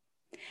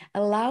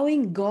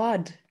 Allowing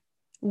God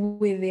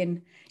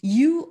within.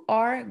 You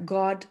are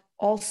God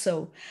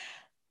also.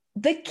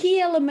 The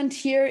key element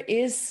here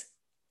is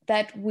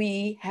that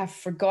we have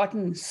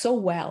forgotten so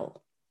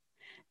well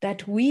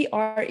that we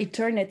are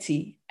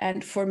eternity.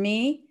 And for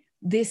me,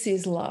 this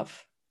is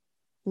love.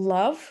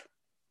 Love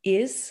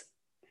is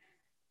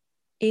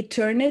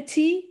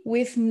eternity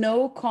with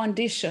no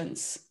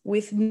conditions,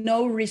 with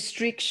no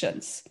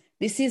restrictions.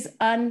 This is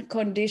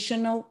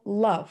unconditional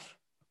love.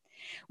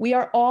 We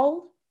are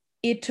all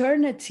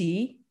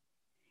eternity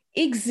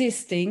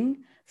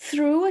existing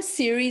through a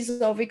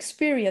series of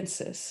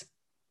experiences.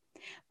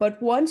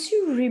 But once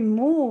you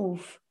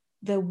remove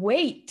the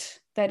weight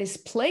that is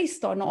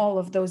placed on all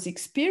of those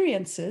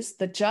experiences,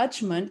 the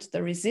judgment,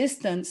 the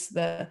resistance,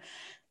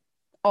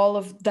 all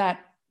of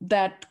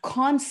that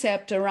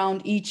concept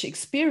around each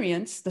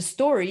experience, the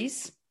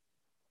stories,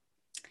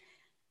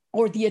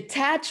 or the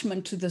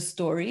attachment to the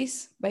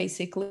stories,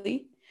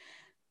 basically,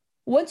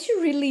 once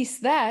you release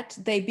that,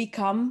 they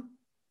become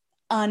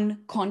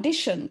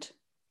unconditioned.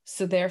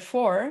 So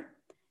therefore,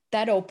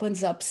 that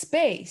opens up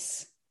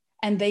space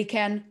and they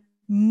can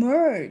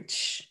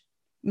merge,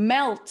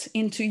 melt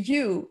into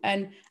you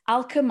and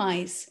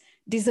alchemize,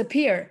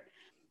 disappear.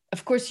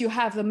 Of course, you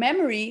have the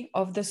memory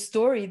of the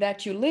story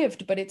that you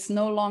lived, but it's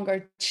no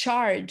longer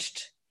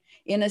charged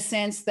in a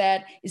sense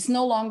that it's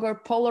no longer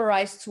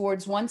polarized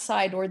towards one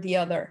side or the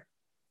other.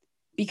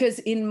 Because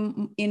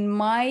in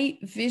my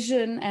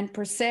vision and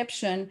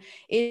perception,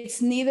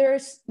 it's neither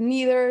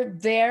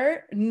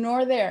there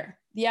nor there.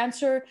 The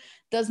answer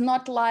does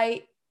not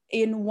lie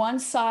in one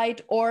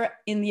side or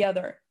in the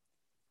other.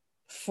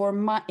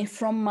 From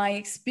my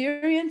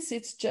experience,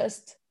 it's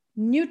just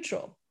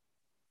neutral.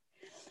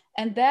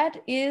 And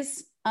that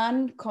is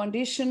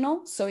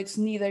unconditional. So it's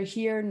neither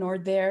here nor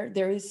there.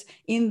 There is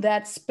in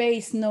that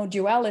space no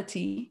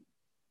duality,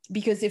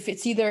 because if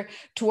it's either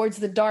towards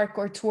the dark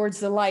or towards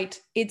the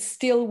light, it's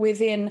still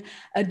within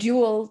a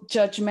dual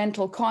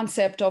judgmental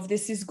concept of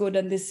this is good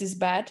and this is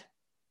bad,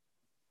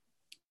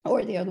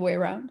 or the other way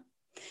around.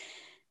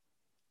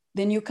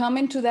 Then you come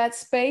into that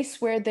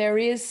space where there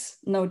is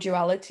no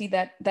duality,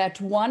 that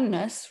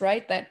oneness,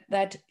 right?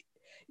 That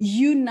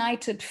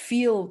united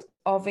field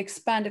of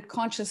expanded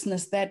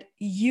consciousness, that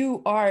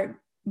you are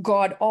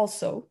God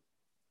also.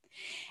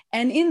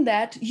 And in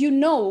that,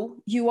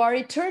 you are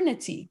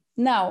eternity.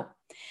 Now,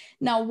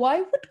 why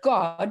would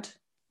God,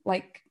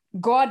 like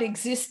God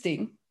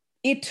existing,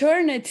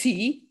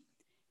 eternity,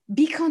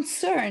 be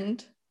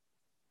concerned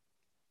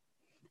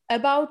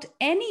about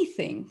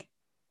anything?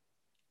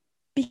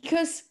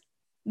 Because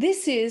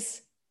this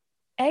is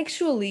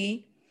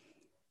actually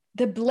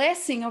the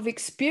blessing of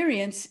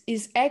experience.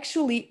 Is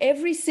actually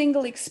every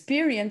single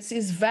experience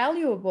is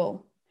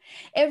valuable.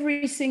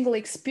 Every single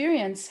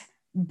experience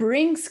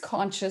brings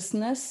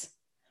consciousness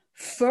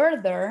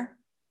further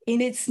in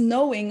its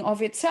knowing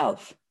of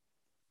itself.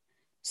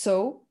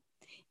 So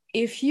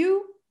if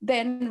you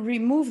then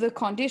remove the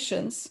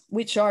conditions,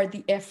 which are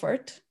the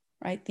effort,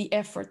 right? The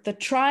effort, the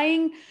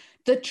trying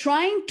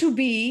to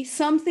be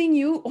something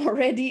you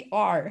already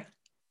are.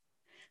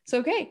 So,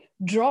 okay,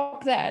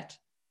 drop that,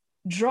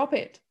 drop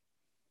it.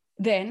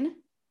 Then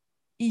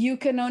you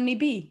can only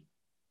be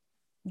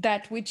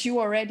that which you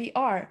already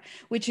are,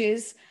 which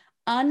is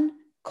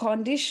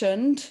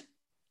unconditioned,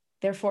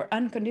 therefore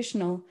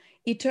unconditional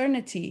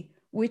eternity,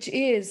 which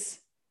is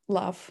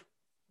love.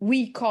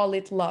 We call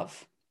it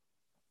love.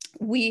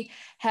 We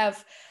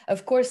have,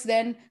 of course,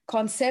 then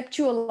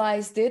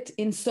conceptualized it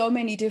in so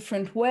many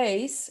different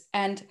ways,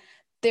 and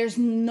there's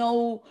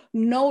no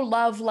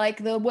love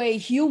like the way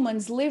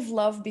humans live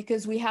love,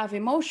 because we have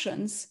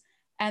emotions,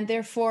 and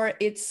therefore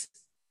it's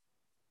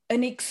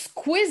an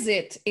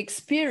exquisite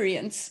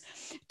experience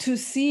to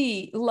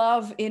see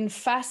love in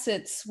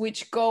facets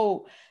which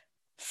go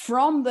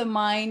from the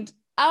mind,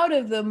 out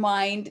of the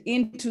mind,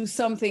 into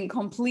something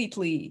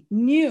completely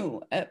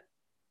new.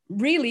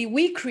 Really,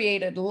 we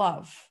created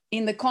love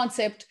in the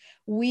concept,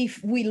 we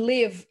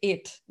live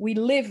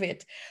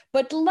it.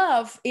 But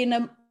love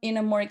in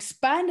a more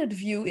expanded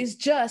view is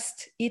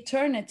just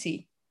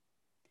eternity.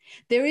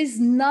 There is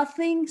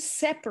nothing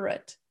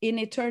separate in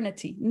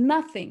eternity,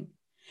 nothing.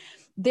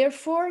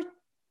 Therefore,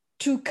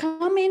 to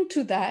come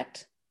into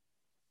that,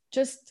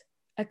 just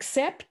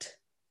accept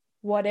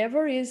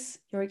whatever is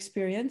your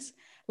experience,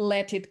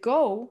 let it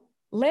go,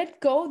 let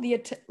go of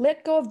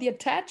the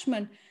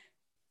attachment,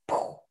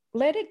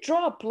 let it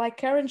drop, like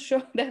Karen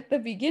showed at the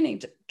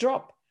beginning,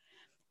 drop.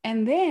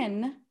 And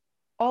then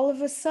all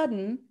of a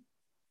sudden,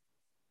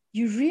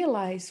 you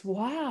realize,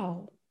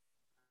 wow,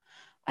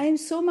 I am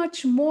so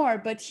much more.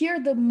 But here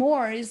the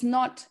more is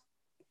not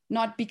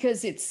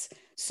because it's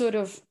sort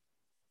of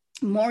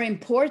more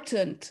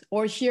important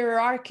or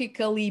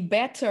hierarchically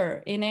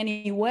better in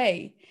any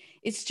way.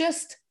 It's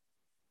just,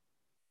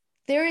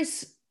 there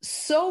is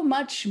so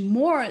much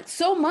more,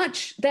 so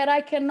much that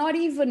I cannot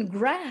even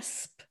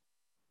grasp.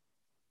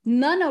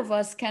 None of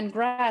us can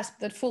grasp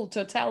the full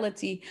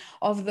totality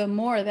of the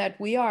more that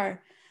we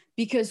are,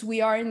 because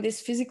we are in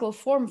this physical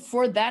form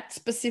for that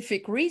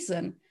specific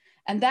reason.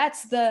 And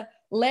that's the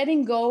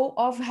letting go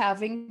of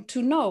having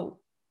to know.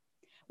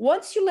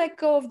 Once you let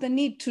go of the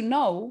need to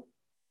know,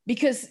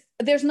 because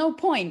there's no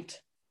point,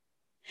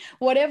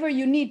 whatever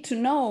you need to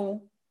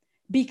know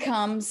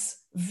becomes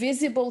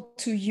visible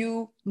to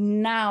you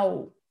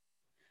now.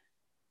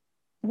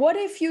 What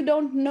if you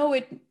don't know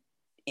it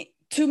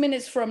 2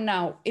 minutes from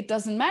now? It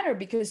doesn't matter,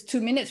 because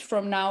 2 minutes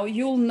from now,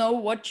 you'll know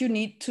what you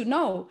need to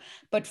know.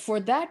 But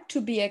for that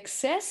to be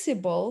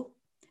accessible,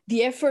 the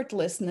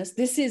effortlessness,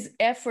 this is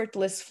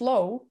effortless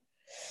flow.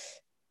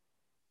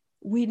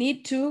 We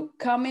need to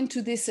come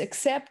into this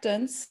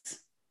acceptance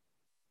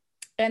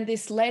and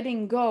this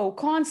letting go,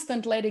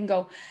 constant letting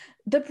go.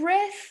 The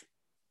breath,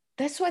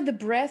 that's why the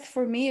breath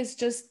for me is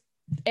just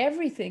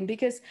everything,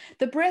 because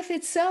the breath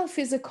itself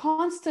is a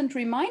constant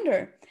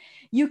reminder.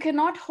 You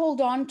cannot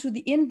hold on to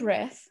the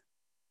in-breath.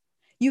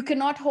 You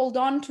cannot hold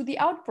on to the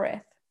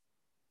out-breath.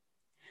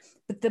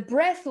 But the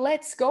breath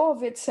lets go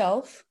of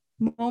itself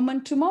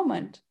moment to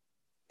moment.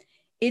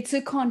 It's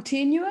a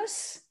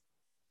continuous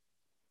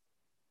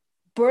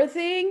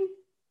birthing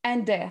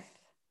and death.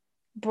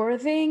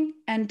 Birthing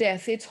and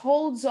death. It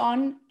holds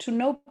on to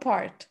no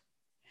part.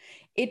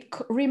 It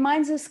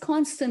reminds us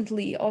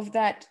constantly of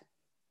that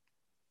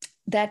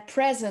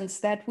presence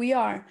that we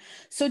are.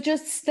 So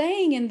just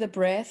staying in the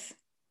breath,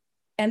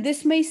 and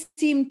this may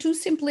seem too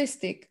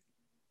simplistic,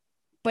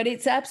 but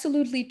it's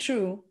absolutely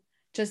true.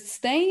 Just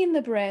staying in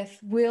the breath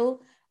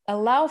will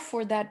allow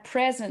for that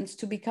presence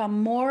to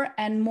become more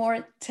and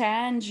more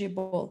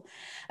tangible.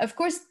 Of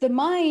course, the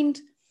mind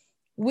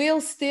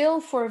will still,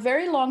 for a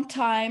very long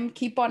time,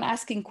 keep on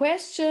asking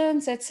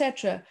questions,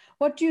 etc.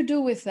 What do you do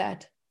with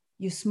that?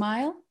 You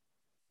smile,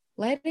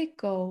 let it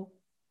go,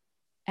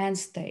 and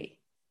stay.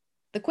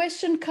 The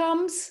question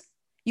comes,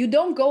 you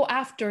don't go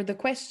after the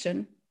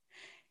question.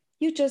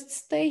 You just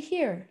stay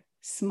here,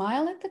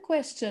 smile at the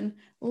question,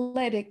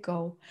 let it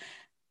go.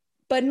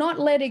 But not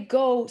let it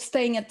go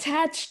staying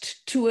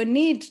attached to a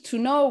need to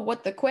know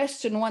what the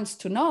question wants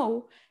to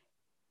know.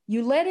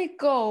 You let it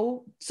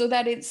go so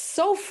that it's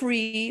so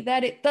free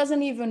that it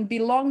doesn't even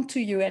belong to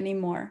you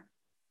anymore.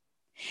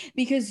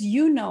 Because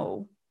you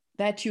know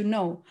that you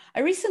know. I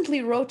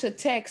recently wrote a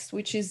text,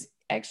 which is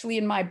actually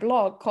in my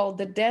blog, called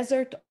The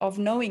Desert of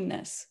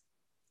Knowingness.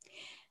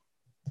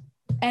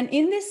 And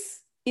in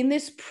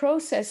this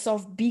process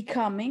of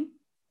becoming,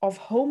 of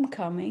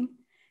homecoming,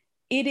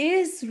 it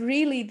is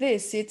really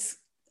this, it's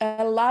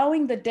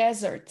allowing the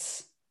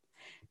deserts.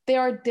 There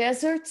are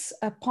deserts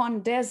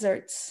upon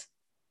deserts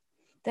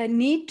that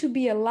need to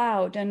be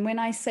allowed. And when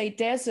I say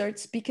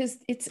deserts, because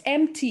it's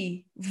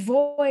empty,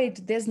 void,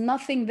 there's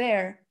nothing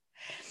there.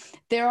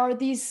 There are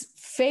these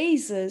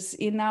phases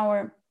in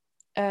our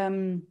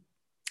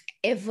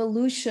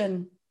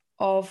evolution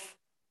of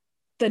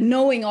the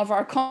knowing of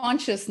our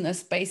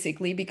consciousness,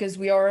 basically, because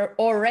we are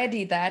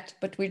already that,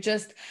 but we're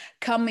just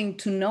coming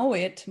to know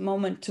it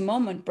moment to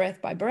moment,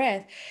 breath by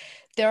breath.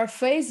 There are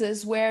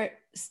phases where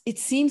it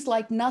seems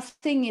like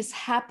nothing is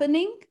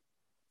happening.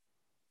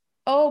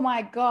 Oh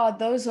my God,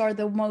 those are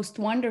the most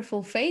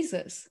wonderful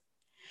phases,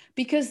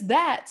 because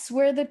that's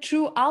where the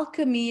true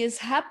alchemy is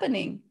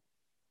happening.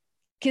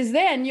 Because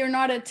then you're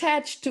not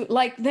attached to,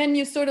 like, then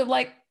you sort of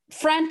like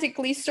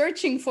frantically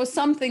searching for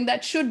something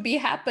that should be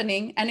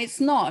happening and it's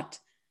not.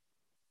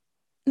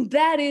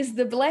 That is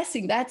the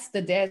blessing. That's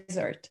the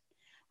desert.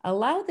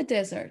 Allow the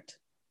desert.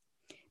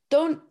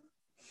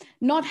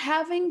 Not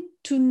having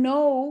to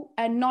know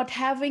and not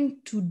having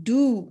to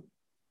do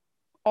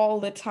all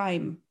the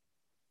time.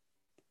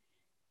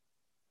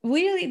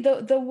 Really,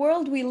 the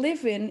world we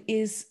live in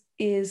is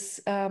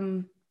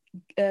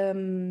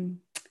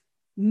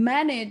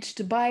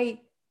managed by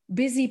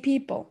busy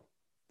people.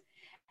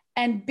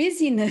 And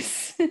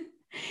busyness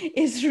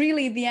is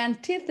really the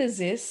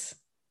antithesis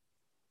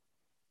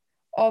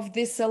of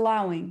this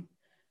allowing.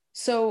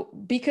 So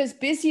because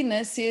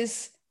busyness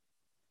is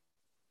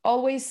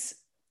always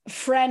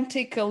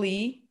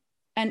frantically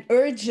and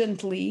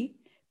urgently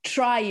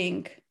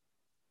trying.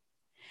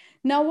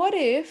 Now, what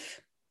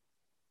if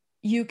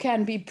you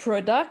can be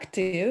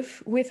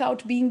productive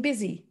without being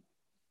busy?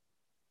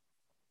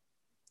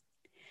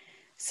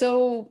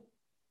 So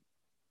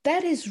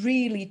that is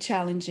really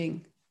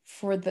challenging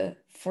for the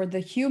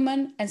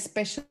human,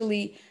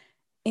 especially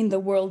in the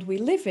world we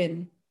live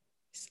in.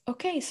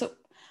 Okay, so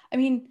I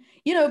mean,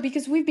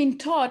 because we've been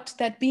taught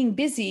that being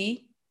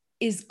busy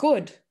is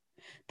good,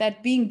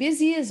 that being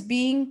busy is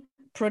being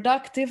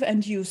productive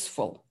and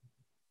useful.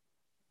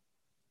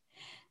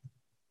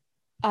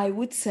 I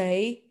would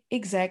say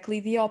exactly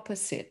the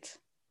opposite.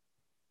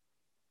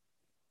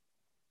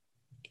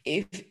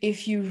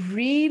 If you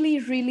really,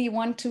 really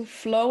want to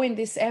flow in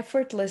this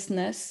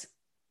effortlessness,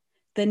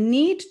 the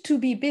need to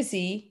be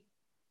busy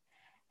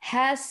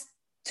has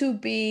to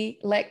be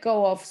let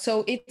go of.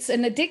 So it's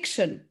an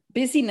addiction.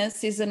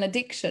 Busyness is an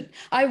addiction.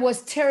 I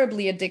was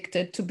terribly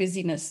addicted to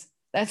busyness.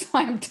 That's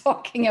why I'm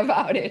talking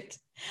about it.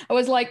 I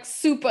was like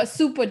super,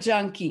 super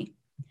junkie,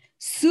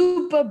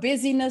 super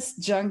busyness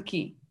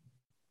junkie.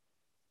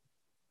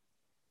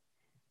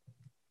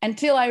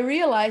 Until I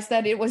realized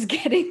that it was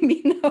getting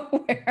me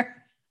nowhere.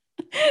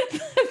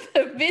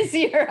 The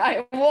busier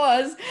I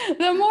was,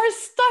 the more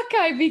stuck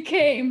I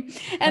became.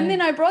 And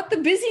then I brought the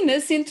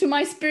busyness into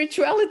my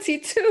spirituality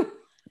too.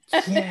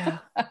 Yeah.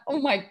 Oh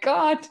my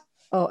God.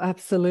 Oh,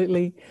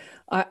 absolutely.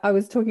 I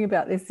was talking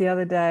about this the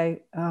other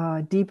day.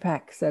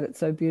 Deepak said it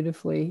so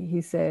beautifully.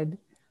 He said,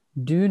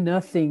 do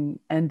nothing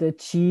and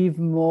achieve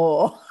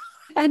more.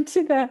 And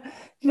to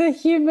the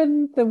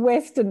human, the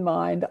Western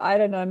mind, I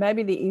don't know,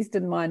 maybe the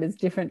Eastern mind is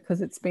different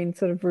because it's been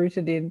sort of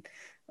rooted in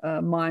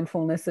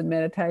mindfulness and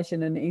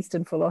meditation and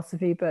Eastern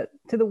philosophy. But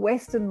to the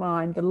Western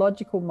mind, the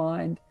logical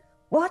mind,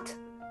 what?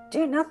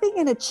 Do nothing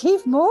and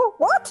achieve more?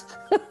 What?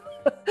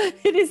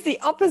 It is the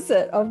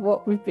opposite of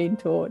what we've been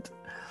taught.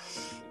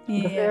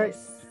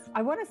 Yes.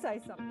 I want to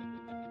say something.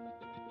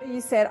 You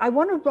said, I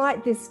want to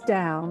write this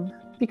down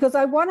because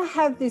I want to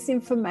have this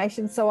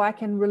information so I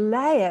can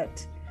relay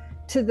it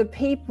to the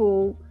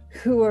people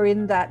who are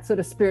in that sort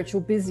of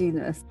spiritual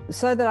busyness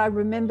so that I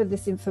remember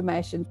this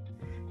information.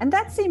 And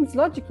that seems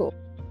logical.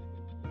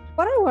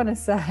 What I want to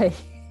say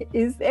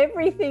is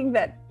everything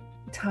that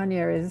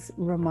Tanya is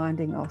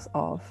reminding us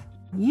of,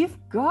 you've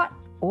got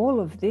all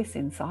of this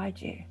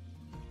inside you.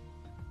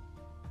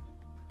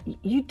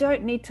 You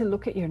don't need to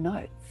look at your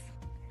notes.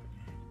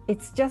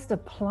 It's just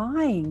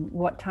applying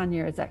what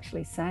Tanya is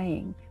actually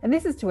saying. And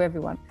this is to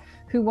everyone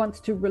who wants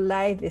to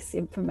relay this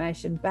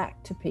information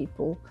back to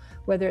people,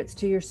 whether it's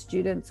to your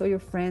students or your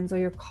friends or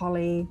your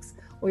colleagues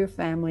or your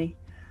family.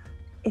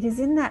 It is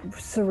in that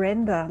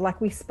surrender, like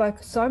we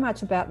spoke so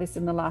much about this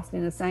in the last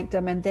Inner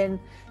Sanctum, and then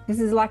this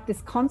is like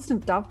this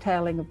constant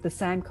dovetailing of the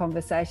same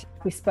conversation.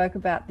 We spoke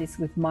about this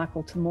with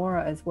Michael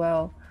Tamura as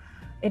well.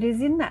 It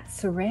is in that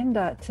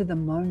surrender to the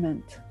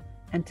moment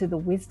and to the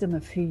wisdom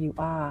of who you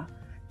are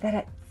that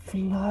it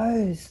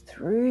flows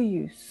through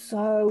you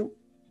so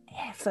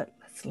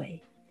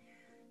effortlessly.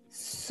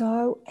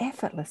 So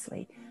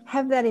effortlessly.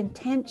 Have that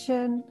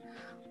intention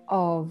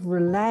of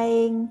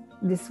relaying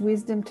this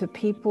wisdom to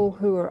people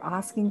who are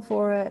asking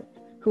for it,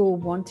 who are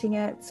wanting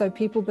it. So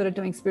people that are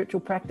doing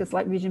spiritual practice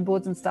like vision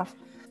boards and stuff,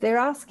 they're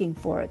asking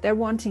for it. They're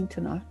wanting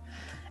to know.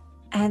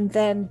 And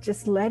then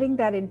just letting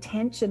that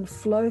intention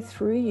flow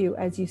through you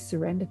as you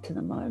surrender to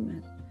the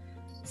moment.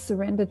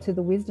 Surrender to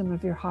the wisdom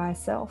of your higher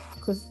self,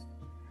 because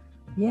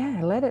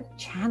let it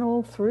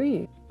channel through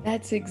you.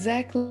 That's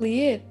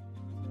exactly it.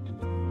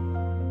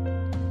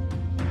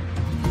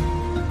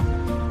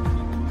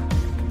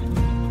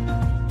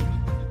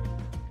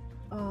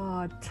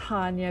 Oh,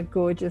 Tanya,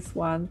 gorgeous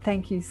one.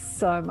 Thank you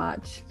so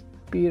much.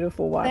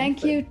 Beautiful one.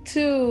 Thank you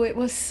too. It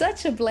was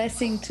such a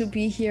blessing to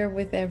be here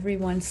with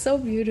everyone. So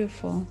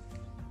beautiful.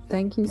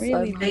 Thank you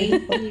Really so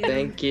much.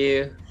 Thank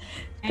you.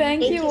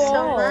 Thank you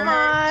all. so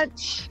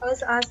much. That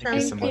was awesome.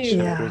 Thanks so much. you.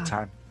 Have a great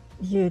time.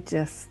 You're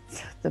just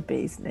the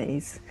bee's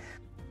knees.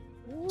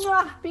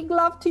 Mwah! Big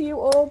love to you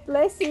all.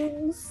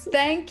 Blessings.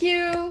 Thank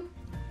you.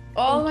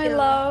 All Thank my you.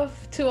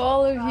 love to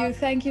all of you.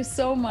 Thank you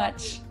so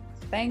much.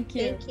 Thank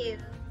you. Thank you.